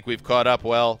 I think we've caught up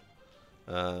well.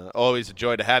 Always a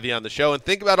joy to have you on the show. And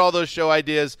think about all those show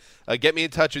ideas. Get me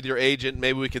in touch with your agent.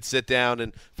 Maybe we could sit down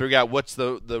and figure out what's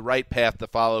the right path to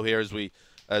follow here as we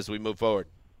move forward.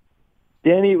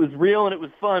 Danny, it was real and it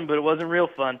was fun, but it wasn't real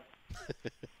fun.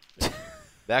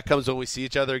 That comes when we see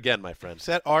each other again, my friend. Is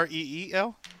that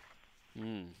REEL?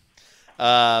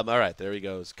 All right, there he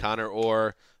goes. Connor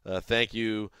Orr. Thank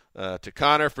you to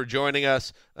Connor for joining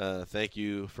us. Thank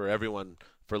you for everyone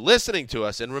for listening to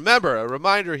us. And remember, a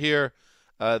reminder here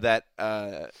that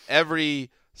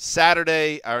every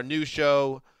Saturday, our new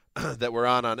show that we're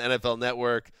on NFL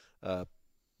Network,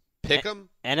 Pick'em?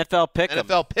 NFL Pick'em.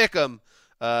 NFL Pick'em.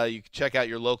 You can check out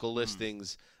your local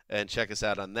listings and check us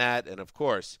out on that. And, of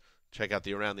course, check out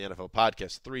the Around the NFL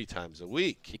podcast 3 times a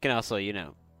week. You can also,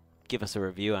 give us a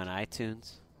review on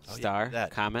iTunes.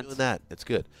 Comments. Doing that. It's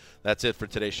good. That's it for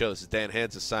today's show. This is Dan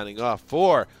Hansis signing off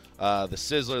for the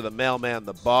Sizzler, the Mailman,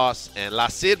 the Boss, and La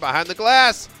Cid behind the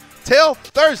glass. Till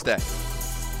Thursday.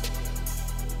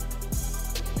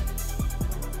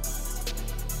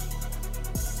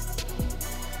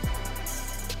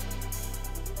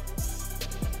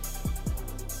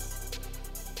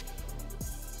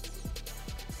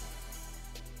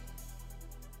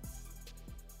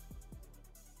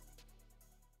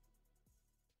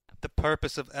 The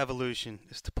purpose of evolution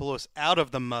is to pull us out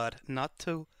of the mud, not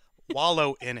to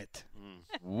wallow in it.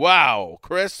 Wow.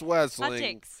 Chris Wessling. Hot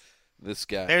takes. This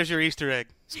guy. There's your Easter egg.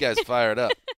 This guy's fired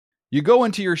up. You go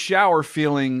into your shower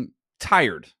feeling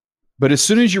tired, but as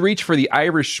soon as you reach for the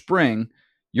Irish Spring,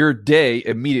 your day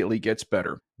immediately gets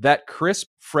better. That crisp,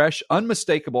 fresh,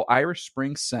 unmistakable Irish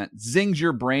Spring scent zings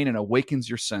your brain and awakens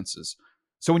your senses.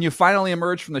 So when you finally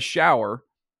emerge from the shower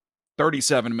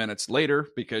 37 minutes later,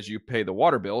 because you pay the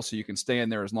water bill so you can stay in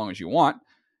there as long as you want,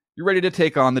 you're ready to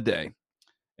take on the day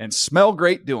and smell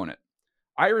great doing it.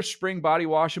 Irish Spring Body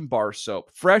Wash and Bar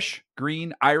Soap. Fresh,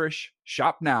 green, Irish.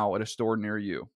 Shop now at a store near you.